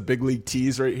 Is this a big league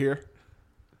tease right here?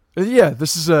 Yeah,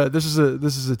 this is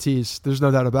a tease. There's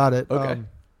no doubt about it. Okay.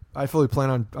 I fully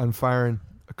plan on firing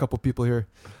a couple people here.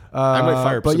 I might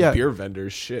fire some beer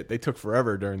vendors. Shit, they took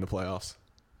forever during the playoffs.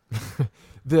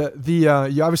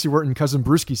 You obviously weren't in Cousin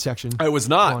Brewski's section. I was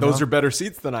not. Those are better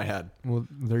seats than I had. Well,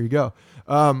 there you go.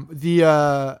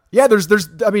 There's.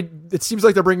 I mean, it seems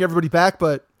like they're bringing everybody back,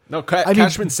 but no.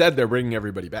 Cashman said they're bringing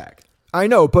everybody back. I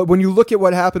know, but when you look at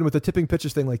what happened with the tipping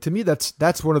pitches thing, like to me,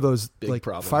 that's one of those big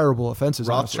fireable offenses.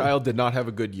 Rothschild honestly. did not have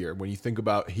a good year. When you think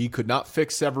about, he could not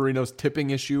fix Severino's tipping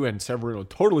issue, and Severino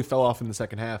totally fell off in the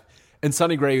second half. And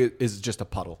Sonny Gray is just a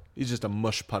puddle. He's just a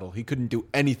mush puddle. He couldn't do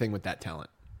anything with that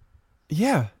talent.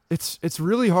 Yeah, it's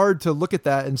really hard to look at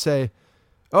that and say,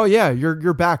 oh yeah,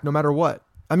 you're back no matter what.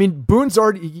 I mean, Boone's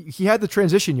he had the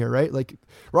transition year, right? Like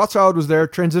Rothschild was there,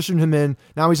 transitioned him in.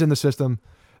 Now he's in the system.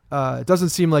 It doesn't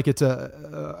seem like it's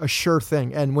a sure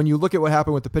thing. And when you look at what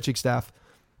happened with the pitching staff,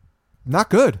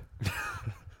 not good.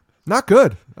 Not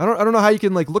good. I don't know how you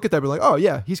can like look at that and be like, oh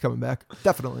yeah, he's coming back.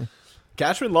 Definitely.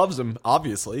 Cashman loves him,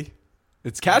 obviously.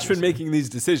 It's Cashman making these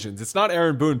decisions. It's not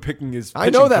Aaron Boone picking his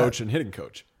pitching coach and hitting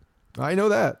coach. I know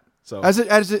that. So as it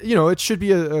it should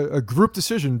be a group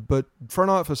decision, but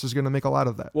front office is going to make a lot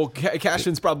of that. Well,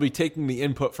 Cashman's probably taking the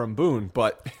input from Boone,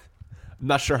 but I'm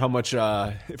not sure how much,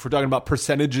 if we're talking about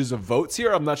percentages of votes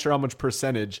here, I'm not sure how much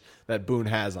percentage that Boone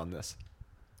has on this.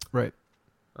 Right.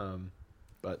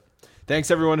 But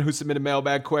thanks everyone who submitted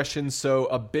mailbag questions. So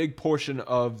a big portion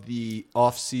of the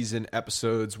off-season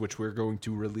episodes, which we're going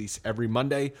to release every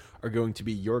Monday, are going to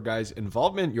be your guys'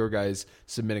 involvement, your guys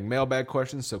submitting mailbag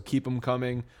questions. So keep them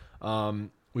coming.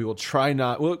 We will try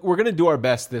we're going to do our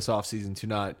best this off-season to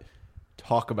not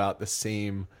talk about the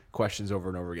same questions over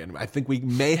and over again. I think we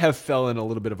may have fell in a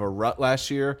little bit of a rut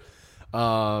last year,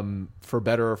 for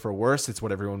better or for worse. It's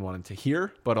what everyone wanted to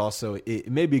hear, but also it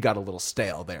maybe got a little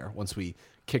stale there once we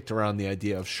kicked around the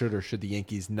idea of should the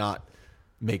Yankees not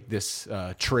make this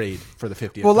trade for the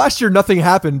 50th. Well, last year nothing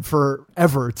happened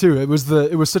forever too. It was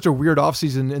such a weird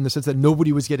offseason in the sense that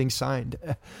nobody was getting signed,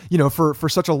 for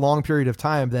such a long period of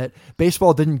time that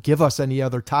baseball didn't give us any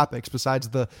other topics besides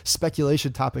the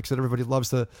speculation topics that everybody loves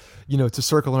to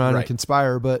circle around and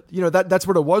conspire. But that's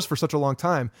what it was for such a long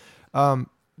time.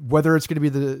 Whether it's going to be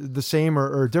the same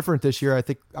or different this year, I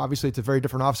think obviously it's a very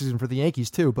different offseason for the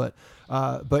Yankees too. But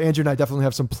Andrew and I definitely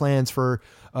have some plans for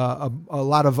a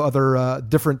lot of other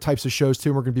different types of shows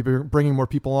too. We're going to be bringing more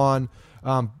people on,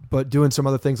 but doing some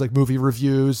other things like movie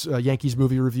reviews, Yankees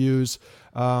movie reviews,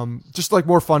 just like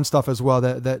more fun stuff as well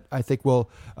that I think will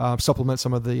supplement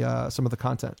some of the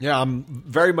content. Yeah, I'm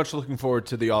very much looking forward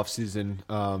to the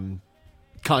offseason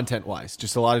content wise.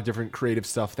 Just a lot of different creative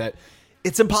stuff that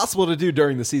it's impossible to do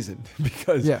during the season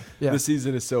because the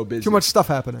season is so busy. Too much stuff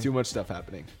happening.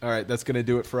 All right, that's going to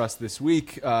do it for us this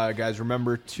week. Guys,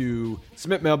 remember to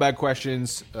submit mailbag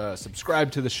questions,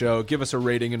 subscribe to the show, give us a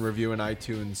rating and review in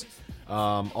iTunes,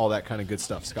 all that kind of good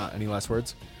stuff. Scott, any last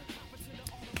words?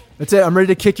 That's it. I'm ready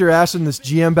to kick your ass in this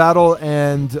GM battle,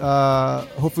 and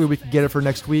hopefully we can get it for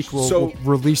next week. We'll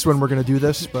release when we're going to do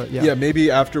this, but yeah,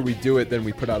 maybe after we do it, then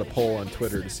we put out a poll on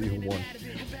Twitter to see who won.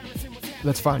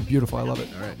 That's fine. Beautiful. I love it.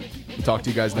 All right. We'll talk to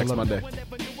you guys next Monday.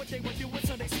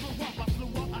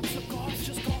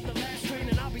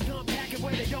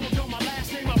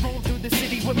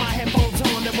 with my headphones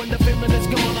on, and when the feeling is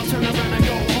gone, I'll turn around and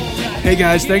go home. Hey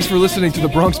guys, thanks for listening to the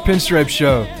Bronx Pinstripes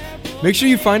Show. Make sure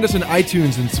you find us on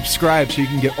iTunes and subscribe so you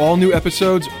can get all new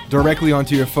episodes directly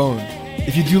onto your phone.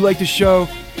 If you do like the show,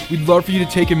 we'd love for you to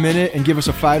take a minute and give us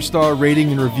a 5-star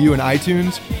rating and review in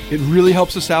iTunes. It really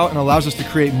helps us out and allows us to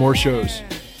create more shows.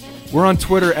 We're on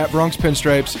Twitter at Bronx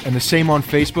Pinstripes and the same on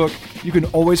Facebook. You can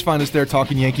always find us there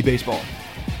talking Yankee baseball.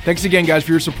 Thanks again, guys,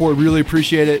 for your support. Really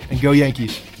appreciate it, and go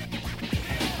Yankees.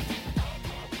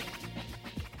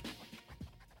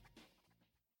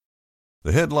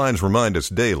 The headlines remind us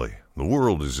daily the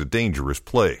world is a dangerous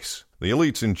place. The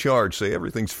elites in charge say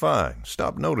everything's fine,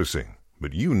 stop noticing.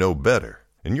 But you know better.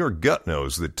 And your gut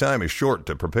knows that time is short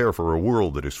to prepare for a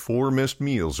world that is 4 missed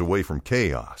meals away from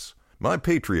chaos. My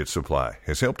Patriot Supply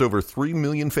has helped over 3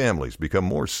 million families become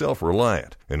more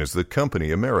self-reliant and is the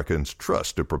company Americans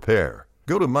trust to prepare.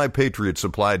 Go to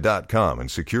MyPatriotSupply.com and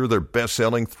secure their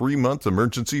best-selling 3-month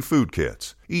emergency food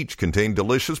kits. Each contain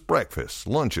delicious breakfasts,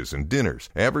 lunches, and dinners,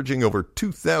 averaging over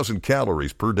 2,000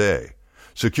 calories per day.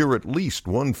 Secure at least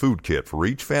 1 food kit for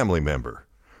each family member.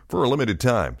 For a limited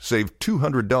time, save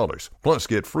 $200, plus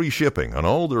get free shipping on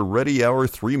all their Ready Hour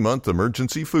 3-month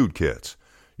emergency food kits.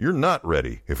 You're not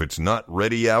ready if it's not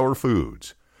Ready Hour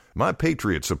Foods. My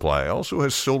Patriot Supply also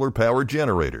has solar power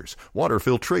generators, water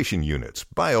filtration units,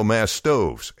 biomass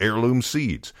stoves, heirloom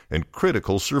seeds, and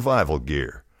critical survival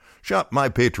gear. Shop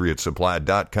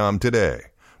MyPatriotSupply.com today.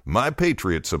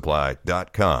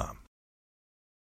 MyPatriotSupply.com.